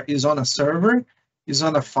file here is on a server, is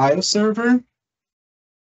on a file server,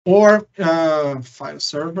 or an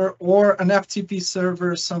FTP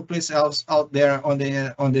server someplace else out there on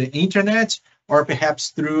the internet, or perhaps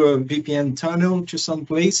through a VPN tunnel to some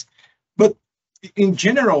place. But in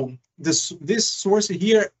general, this source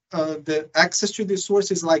here, the access to this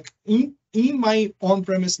source is like in my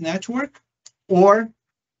on-premise network or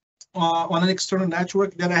on an external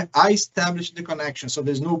network that I established the connection. So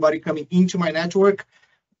there's nobody coming into my network.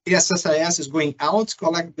 The SSIS is going out,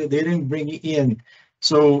 collect the data and bring it in.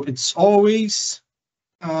 So it's always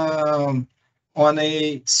on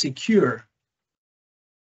a secure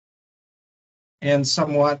and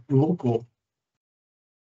somewhat local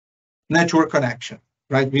network connection.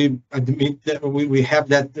 Right, we admit that we have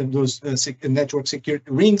those network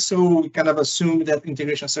security rings, so we kind of assume that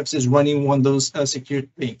integration service is running one of those security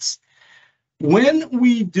rings. When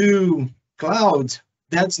we do cloud,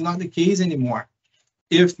 that's not the case anymore.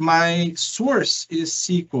 if my source is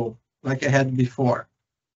SQL, like I had before,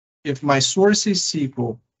 if my source is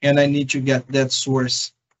SQL and I need to get that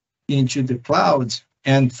source into the cloud,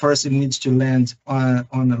 and first it needs to land on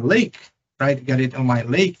a lake, right? Get it on my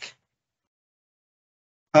lake.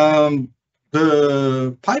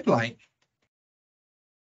 The pipeline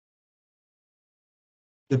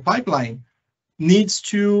needs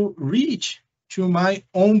to reach to my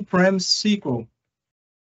on-prem SQL,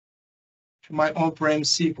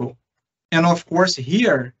 And of course,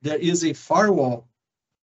 here, there is a firewall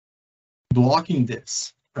blocking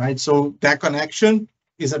this, right? So that connection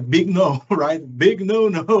is a big no, right? Big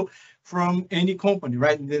no from any company,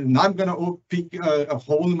 right? They're not gonna pick a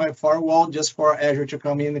hole in my firewall just for Azure to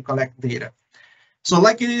come in and collect data. So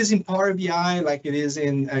like it is in Power BI, like it is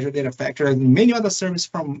in Azure Data Factory, and many other services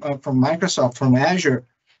from Microsoft, from Azure,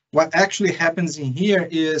 what actually happens in here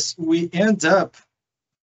is we end up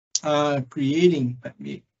creating, let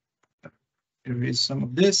me erase some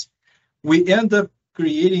of this. We end up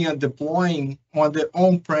creating and deploying on the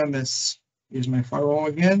on-premise. Here's my firewall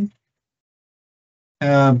again.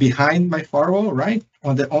 Behind my firewall, right?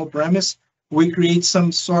 On the on-premise, we create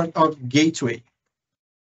some sort of gateway.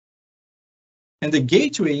 And the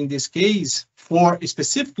gateway in this case,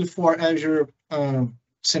 specifically for Azure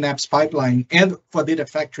Synapse Pipeline and for Data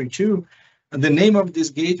Factory too, the name of this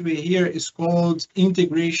gateway here is called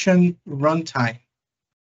Integration Runtime.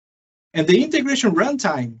 And the Integration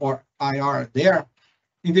Runtime, or IR there,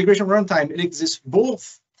 Integration Runtime, it exists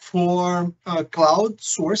both for cloud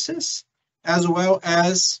sources as well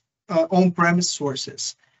as on-premise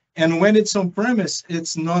sources. And when it's on-premise,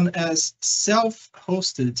 it's known as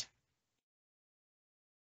self-hosted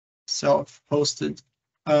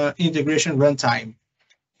integration runtime.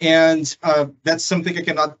 And that's something I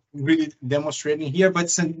cannot really demonstrate in here,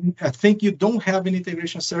 but I think you don't have an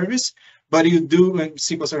integration service, but you do in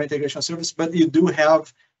SQL Server integration service, but you do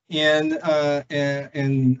have in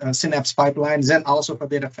Synapse Pipelines and also for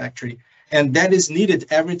Data Factory. And that is needed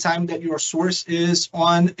every time that your source is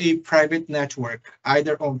on a private network,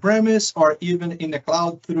 either on-premise or even in the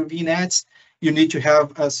cloud through VNets. You need to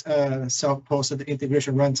have a self-hosted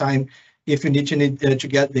integration runtime if you need to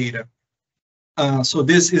get data. So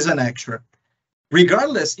this is an extra.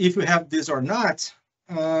 Regardless if you have this or not,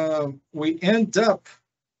 we end up,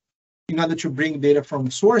 in order to bring data from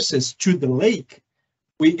sources to the lake,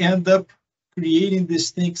 we end up creating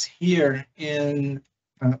these things here in,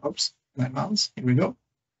 oops, my mouse, here we go.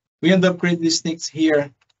 We end up creating these things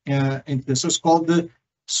here, in this is called the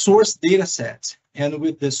source data set. And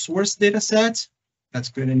with the source data set, let's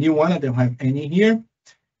create a new one. I don't have any here.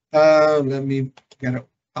 Let me get it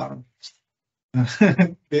out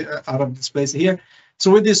of this place here.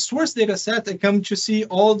 So with this source data set, I come to see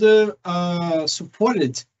all the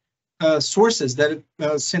supported sources that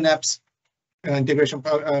Synapse integration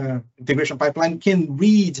pipeline can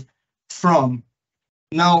read from.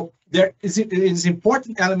 Now, there is an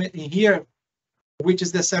important element in here, which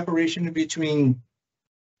is the separation between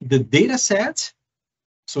the data set.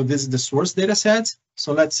 So this is the source data set.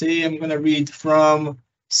 So let's say I'm going to read from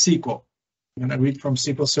SQL. I'm going to read from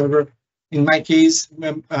SQL Server. In my case,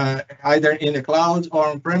 either in the cloud or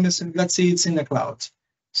on premise. Let's say it's in the cloud.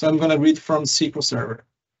 So I'm going to read from SQL Server.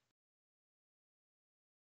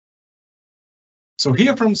 So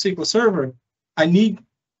here from SQL Server, I need,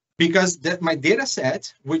 because my data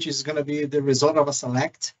set, which is going to be the result of a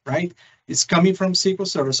select, right, is coming from SQL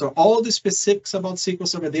Server. So all the specifics about SQL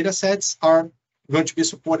Server data sets are going to be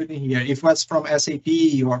supported in here. If it's from SAP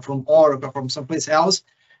or from Oracle or from someplace else,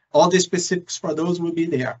 all the specifics for those will be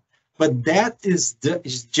there. But that is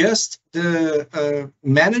just the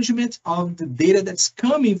management of the data that's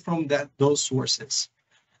coming from those sources.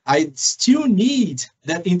 I still need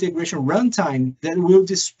that integration runtime that will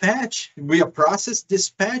dispatch, via process,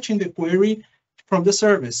 dispatching the query from the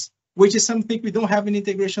service, which is something we don't have in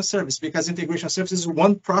integration service, because integration service is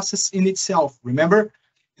one process in itself. Remember,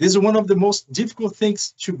 this is one of the most difficult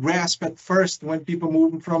things to grasp at first when people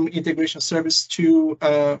move from integration service to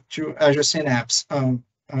Azure Synapse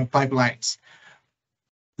pipelines.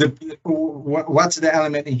 What's the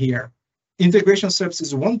element in here? Integration service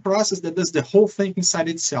is one process that does the whole thing inside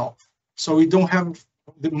itself. So we don't have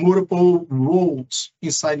the multiple roles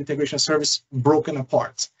inside integration service broken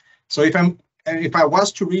apart. So if I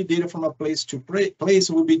was to read data from a place to place,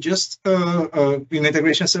 it would be just in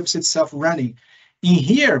integration service itself running. In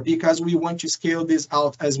here, because we want to scale this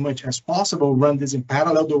out as much as possible, run this in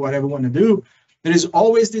parallel, do whatever we want to do, there is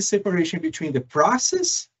always this separation between the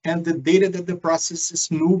process and the data that the process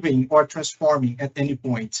is moving or transforming at any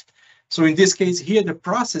point. So in this case here, the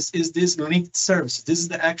process is this linked service. This is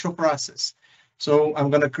the actual process. So I'm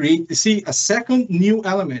going to create, you see, a second new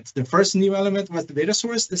element. The first new element was the data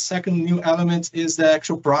source. The second new element is the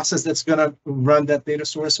actual process that's going to run that data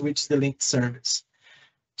source, which is the linked service.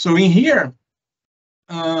 So in here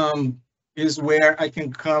is where I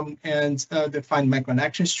can come and define my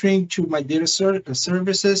connection string to my data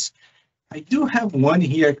services. I do have one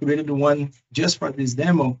here. I created one just for this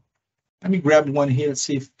demo. Let me grab one here and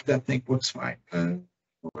see if that thing works fine.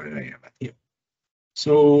 Where I am at here.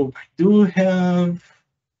 So I do have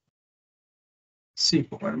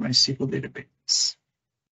SQL. Where are my SQL database?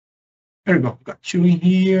 There we go. Got two in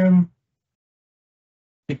here. I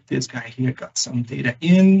think this guy here got some data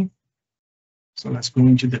in. So let's go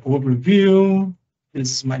into the overview. This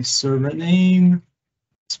is my server name.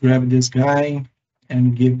 Let's grab this guy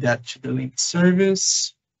and give that to the linked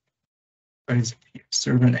service. Where is it here?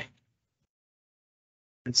 Server name.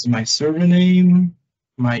 This is my server name.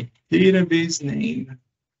 My database name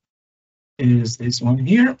is this one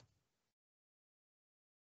here.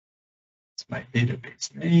 It's my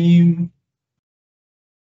database name.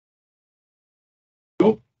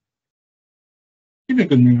 Oh, give me a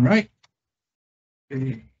good name, right?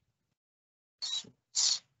 Okay.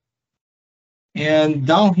 And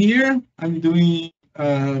down here, I'm doing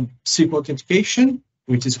SQL authentication,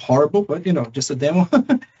 which is horrible, but you know, just a demo.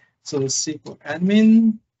 So SQL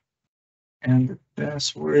admin, and the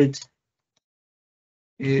password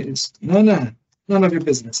is none of your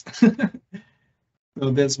business. So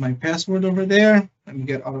that's my password over there. Let me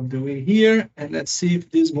get out of the way here, and let's see if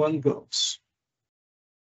this one goes.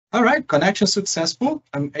 All right, connection successful.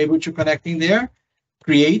 I'm able to connect in there,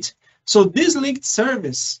 create. So this linked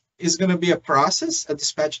service is going to be a process, a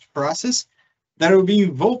dispatched process that will be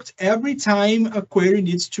invoked every time a query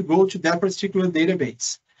needs to go to that particular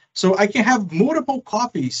database. So I can have multiple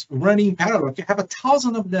copies running parallel. I can have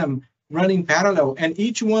 1,000 of them running parallel, and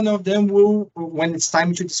each one of them will, when it's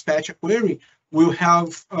time to dispatch a query, will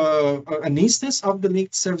have an instance of the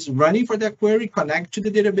linked service running for that query, connect to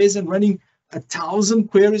the database, and running 1,000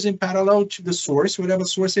 queries in parallel to the source, whatever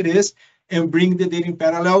source it is, and bring the data in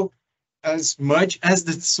parallel as much as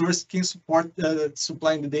the source can support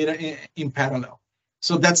supplying the data in parallel.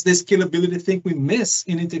 So that's the scalability thing we miss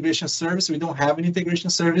in integration service. We don't have an integration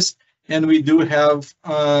service, and we do have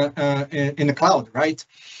in the cloud, right?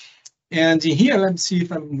 And in here, let's see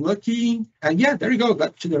if I'm lucky. And yeah, there you go,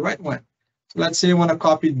 got to the right one. So let's say I want to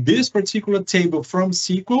copy this particular table from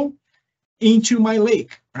SQL into my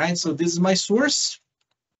lake, right? So this is my source.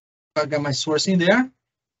 I got my source in there.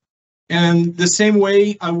 And the same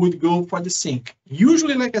way I would go for the sink.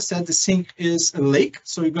 Usually, like I said, the sink is a lake.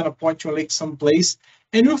 So you're going to point to a lake someplace,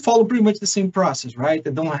 and you'll follow pretty much the same process, right? I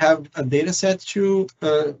don't have a data set to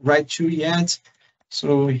write to yet.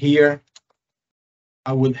 So here,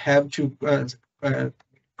 I would have to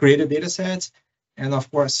create a data set. And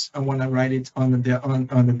of course, I want to write it on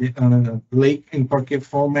the lake in Parquet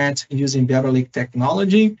format using Data Lake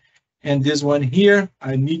technology. And this one here,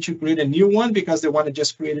 I need to create a new one because the one I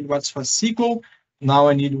just created was for SQL. Now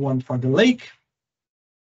I need one for the lake.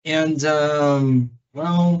 And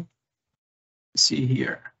well, let's see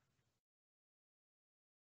here.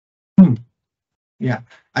 Yeah,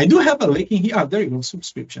 I do have a lake in here. Oh, there you go,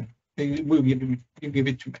 subscription. We'll give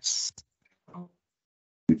it to us.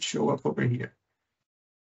 It show up over here.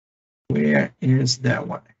 Where is that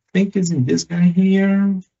one? I think it's in this guy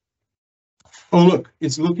here. Oh, look,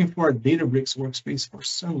 it's looking for a Databricks workspace for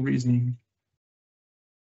some reason.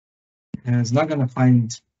 And it's not going to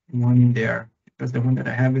find one in there because the one that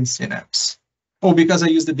I have is Synapse. Oh, because I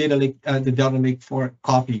use the data lake for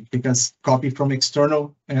copy, because copy from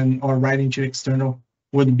external or writing to external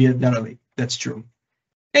would be a data lake. That's true.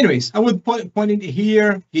 Anyways, I would point it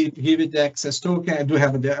here, give it the access token. I do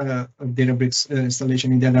have a Databricks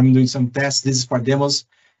installation in there. I'm doing some tests. This is for demos,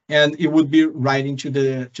 and it would be writing to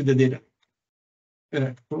the data.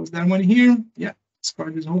 Close that one here. Yeah,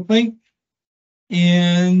 start this whole thing.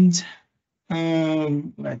 And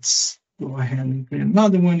let's go ahead and create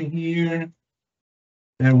another one here.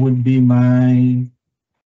 That would be my,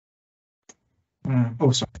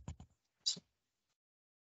 oh, sorry.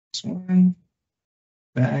 This one,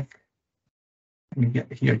 back. Let me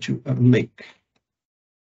get here to a lake.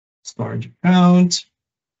 Storage account.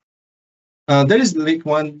 There is lake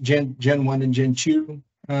 1, Gen 1, and Gen 2.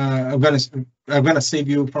 I'm gonna save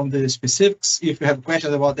you from the specifics. If you have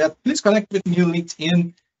questions about that, please connect with me on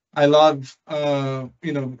LinkedIn. I love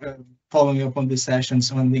following up on these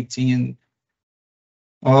sessions on LinkedIn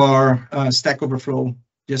or Stack Overflow.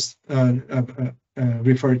 Just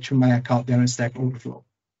refer to my account there on Stack Overflow.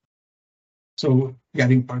 So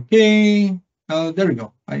getting Parquet. There we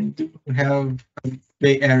go. I do have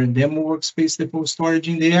Bay Area demo workspace depot storage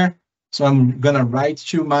in there. So I'm gonna write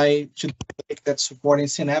to that's supporting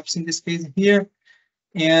Synapse in this case here,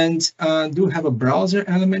 and do have a browser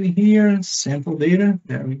element here, sample data.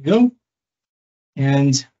 There we go.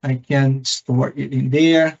 And I can store it in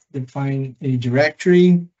there, define a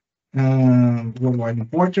directory, worldwide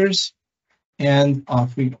importers, and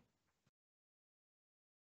off we go.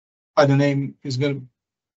 The name is going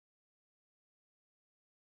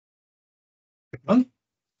to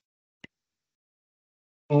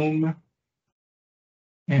home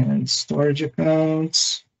and storage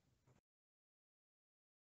accounts,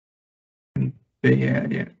 and Bay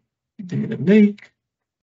Area data lake,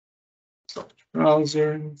 storage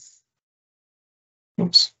browser,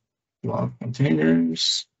 oops, log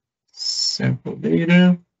containers, sample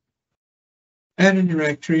data, add a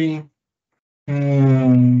directory,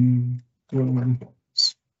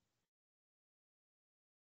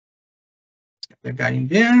 the guy in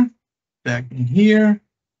there, back in here,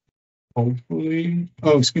 hopefully,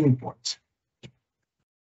 oh, screen port.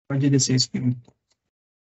 Why did it say screen port?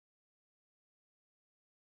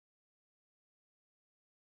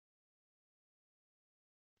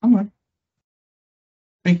 Come on.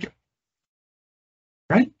 Thank you.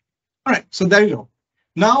 Right? All right, so there you go.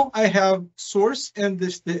 Now I have source and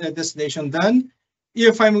this destination done.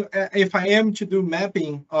 If I am to do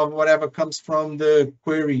mapping of whatever comes from the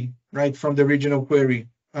query, right, from the original query,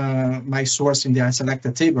 my source in there, I select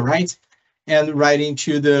a table, right, and right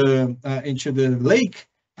into the lake,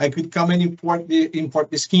 I could come and import the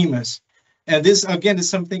schemas. And this again is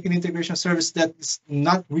something in integration service that's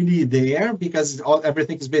not really there because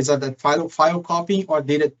everything is based on that file copying or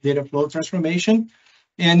data flow transformation.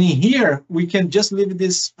 And in here, we can just leave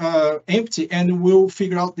this empty and we'll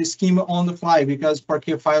figure out the schema on the fly because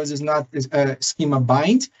Parquet Files is not schema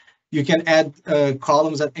bind. You can add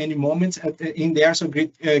columns at any moment in there, so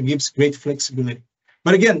it gives great flexibility.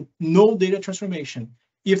 But again, no data transformation.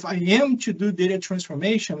 If I am to do data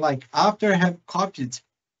transformation, like after I have copied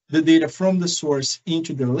the data from the source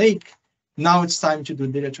into the lake, now it's time to do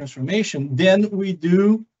data transformation, then we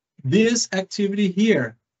do this activity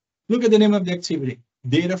here. Look at the name of the activity.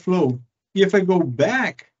 Data flow. If I go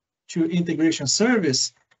back to integration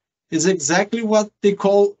service, is exactly what we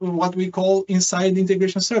call inside the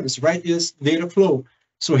integration service, right? Is data flow.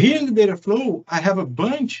 So here in the data flow, I have a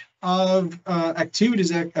bunch of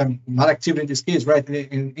activities, not activity in this case, right?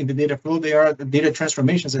 In the data flow, they are the data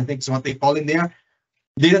transformations, I think is what they call in there.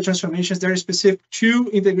 Data transformations that are specific to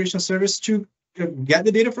integration service to get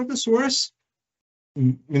the data from the source,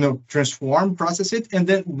 transform, process it, and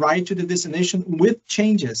then write to the destination with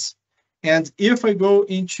changes. And if I go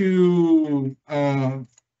into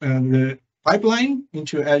the pipeline,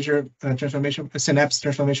 into Azure Synapse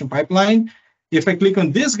Transformation Pipeline, if I click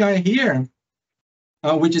on this guy here,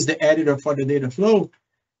 which is the editor for the data flow,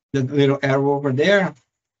 the little arrow over there,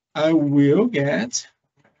 I will get,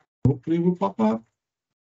 hopefully it will pop up.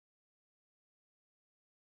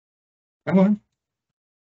 Come on.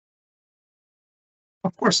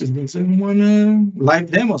 Of course, it doesn't want to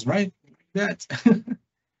live demos, right? Like that.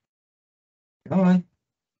 Come on.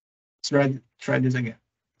 Let's try this again.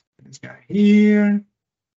 This guy here.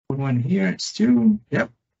 One here. It's two.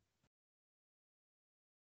 Yep.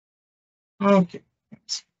 Okay.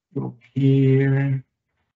 Let's go here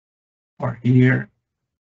or here.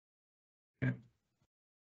 Okay.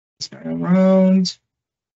 This guy around.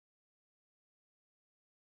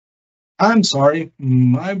 I'm sorry,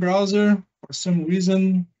 my browser for some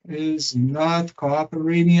reason is not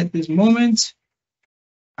cooperating at this moment.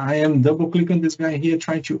 I am double clicking on this guy here,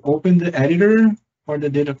 trying to open the editor for the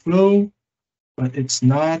data flow, but it's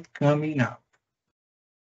not coming out.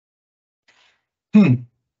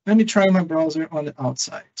 Let me try my browser on the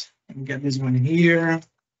outside and get this one here.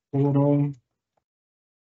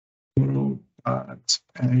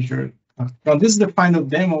 Azure. Now this is the final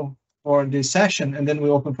demo for this session, and then we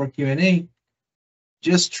open for Q&A.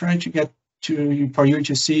 Just trying to get for you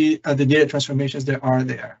to see the data transformations that are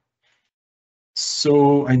there.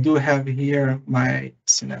 So I do have here my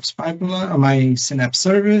Synapse Pipeline, my Synapse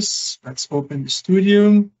service. Let's open the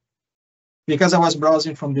studio. Because I was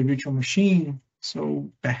browsing from the virtual machine, so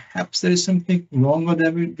perhaps there is something wrong with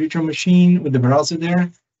the virtual machine, with the browser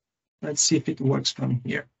there. Let's see if it works from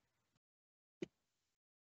here.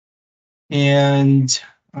 And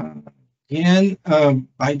again,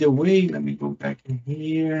 by the way, let me go back in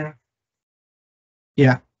here.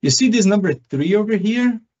 Yeah, you see this number 3 over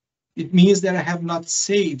here? It means that I have not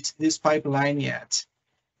saved this pipeline yet.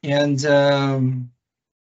 And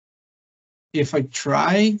if I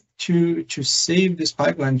try to save this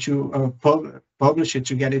pipeline, to publish it,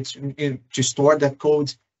 to get it to store that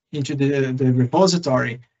code into the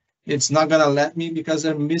repository, it's not gonna let me because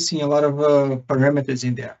I'm missing a lot of parameters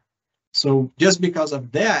in there. So just because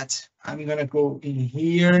of that, I'm gonna go in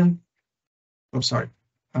here. Oh, sorry,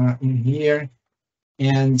 in here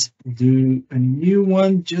and do a new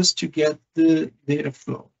one just to get the data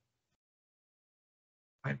flow.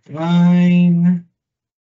 Pipeline,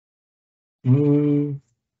 move,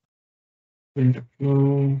 data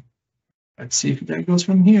flow. Let's see if that goes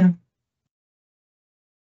from here.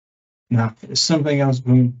 No, there's something else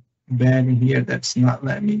going bad in here that's not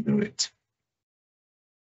letting me do it.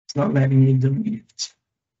 It's not letting me do it.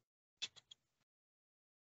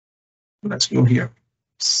 Let's go here.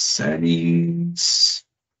 Settings.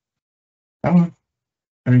 Oh,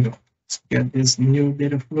 there we go. Let's get this new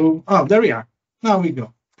data flow. Oh, there we are. Now we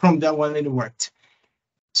go. From that one, it worked.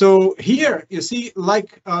 So here, you see,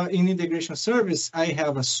 like in integration service, I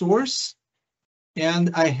have a source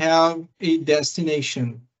and I have a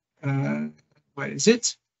destination. Where is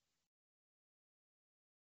it?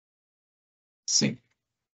 Sink.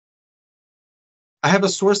 I have a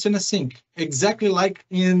source and a sink, exactly like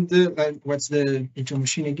in the, what's the virtual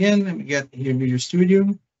machine again? Let me get here, Visual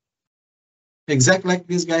Studio. Exactly like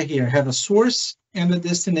this guy here. I have a source and a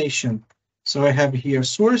destination. So I have here a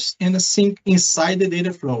source and a sink inside the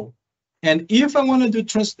data flow. And if I want to do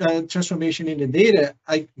transformation in the data,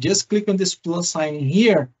 I just click on this plus sign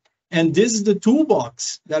here. And this is the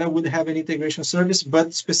toolbox that I would have an integration service,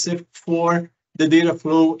 but specific for the data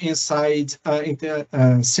flow inside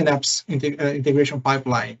Synapse integration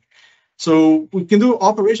pipeline. So we can do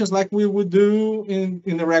operations like we would do in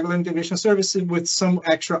the regular integration services with some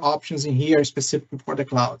extra options in here specifically for the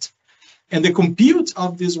cloud. And the compute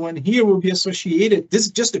of this one here will be associated. This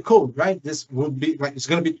is just the code, right? This would be like, it's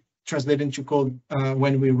going to be translated into code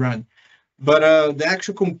when we run. But the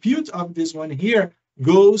actual compute of this one here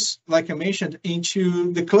goes, like I mentioned,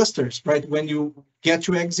 into the clusters, right? When you get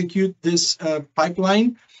to execute this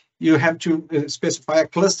pipeline, you have to specify a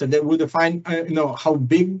cluster that will define, how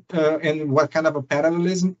big and what kind of a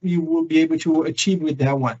parallelism you will be able to achieve with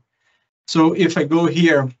that one. So if I go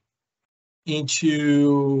here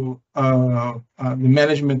into the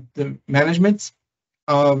management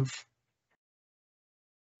of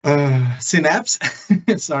Synapse,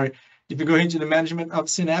 sorry. If you go into the management of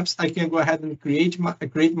Synapse, I can go ahead and create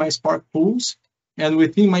my Spark pools. And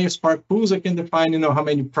within my Spark pools, I can define, how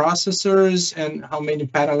many processors and how many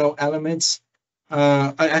parallel elements.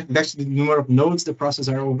 Actually, the number of nodes the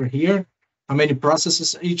processors are over here. How many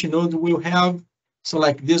processes each node will have. So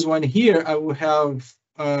like this one here, I will have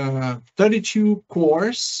 32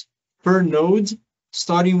 cores per node,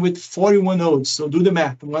 starting with 41 nodes. So do the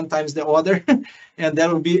math, one times the other, and that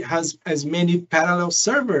will has as many parallel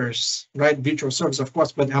servers, right? Virtual servers, of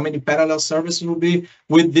course, but how many parallel servers will be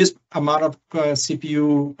with this amount of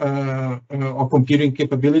CPU or computing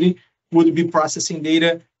capability would be processing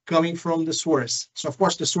data coming from the source. So of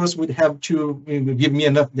course, the source would have to give me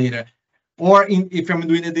enough data. Or if I'm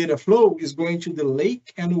doing a data flow, is going to the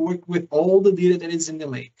lake and work with all the data that is in the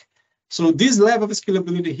lake. So this level of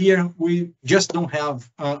scalability here, we just don't have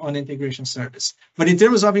on integration service. But in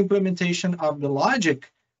terms of implementation of the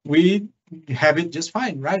logic, we have it just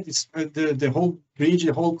fine, right? It's the whole bridge,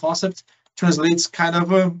 the whole concept translates kind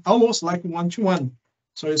of almost like one-to-one.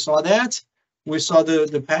 So we saw that. We saw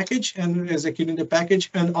the package and executing the package,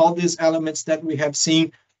 and all these elements that we have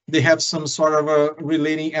seen, they have some sort of a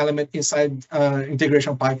relating element inside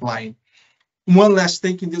integration pipeline. One last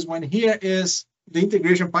thing in this one here is the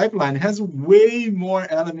integration pipeline has way more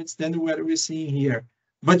elements than what we're seeing here.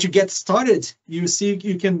 But you get started, you see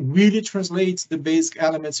you can really translate the basic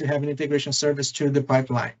elements you have in integration service to the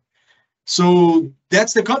pipeline. So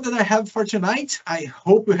that's the content I have for tonight. I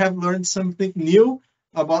hope you have learned something new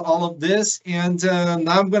about all of this. And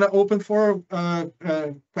now I'm going to open for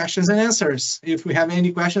questions and answers if we have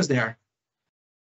any questions there.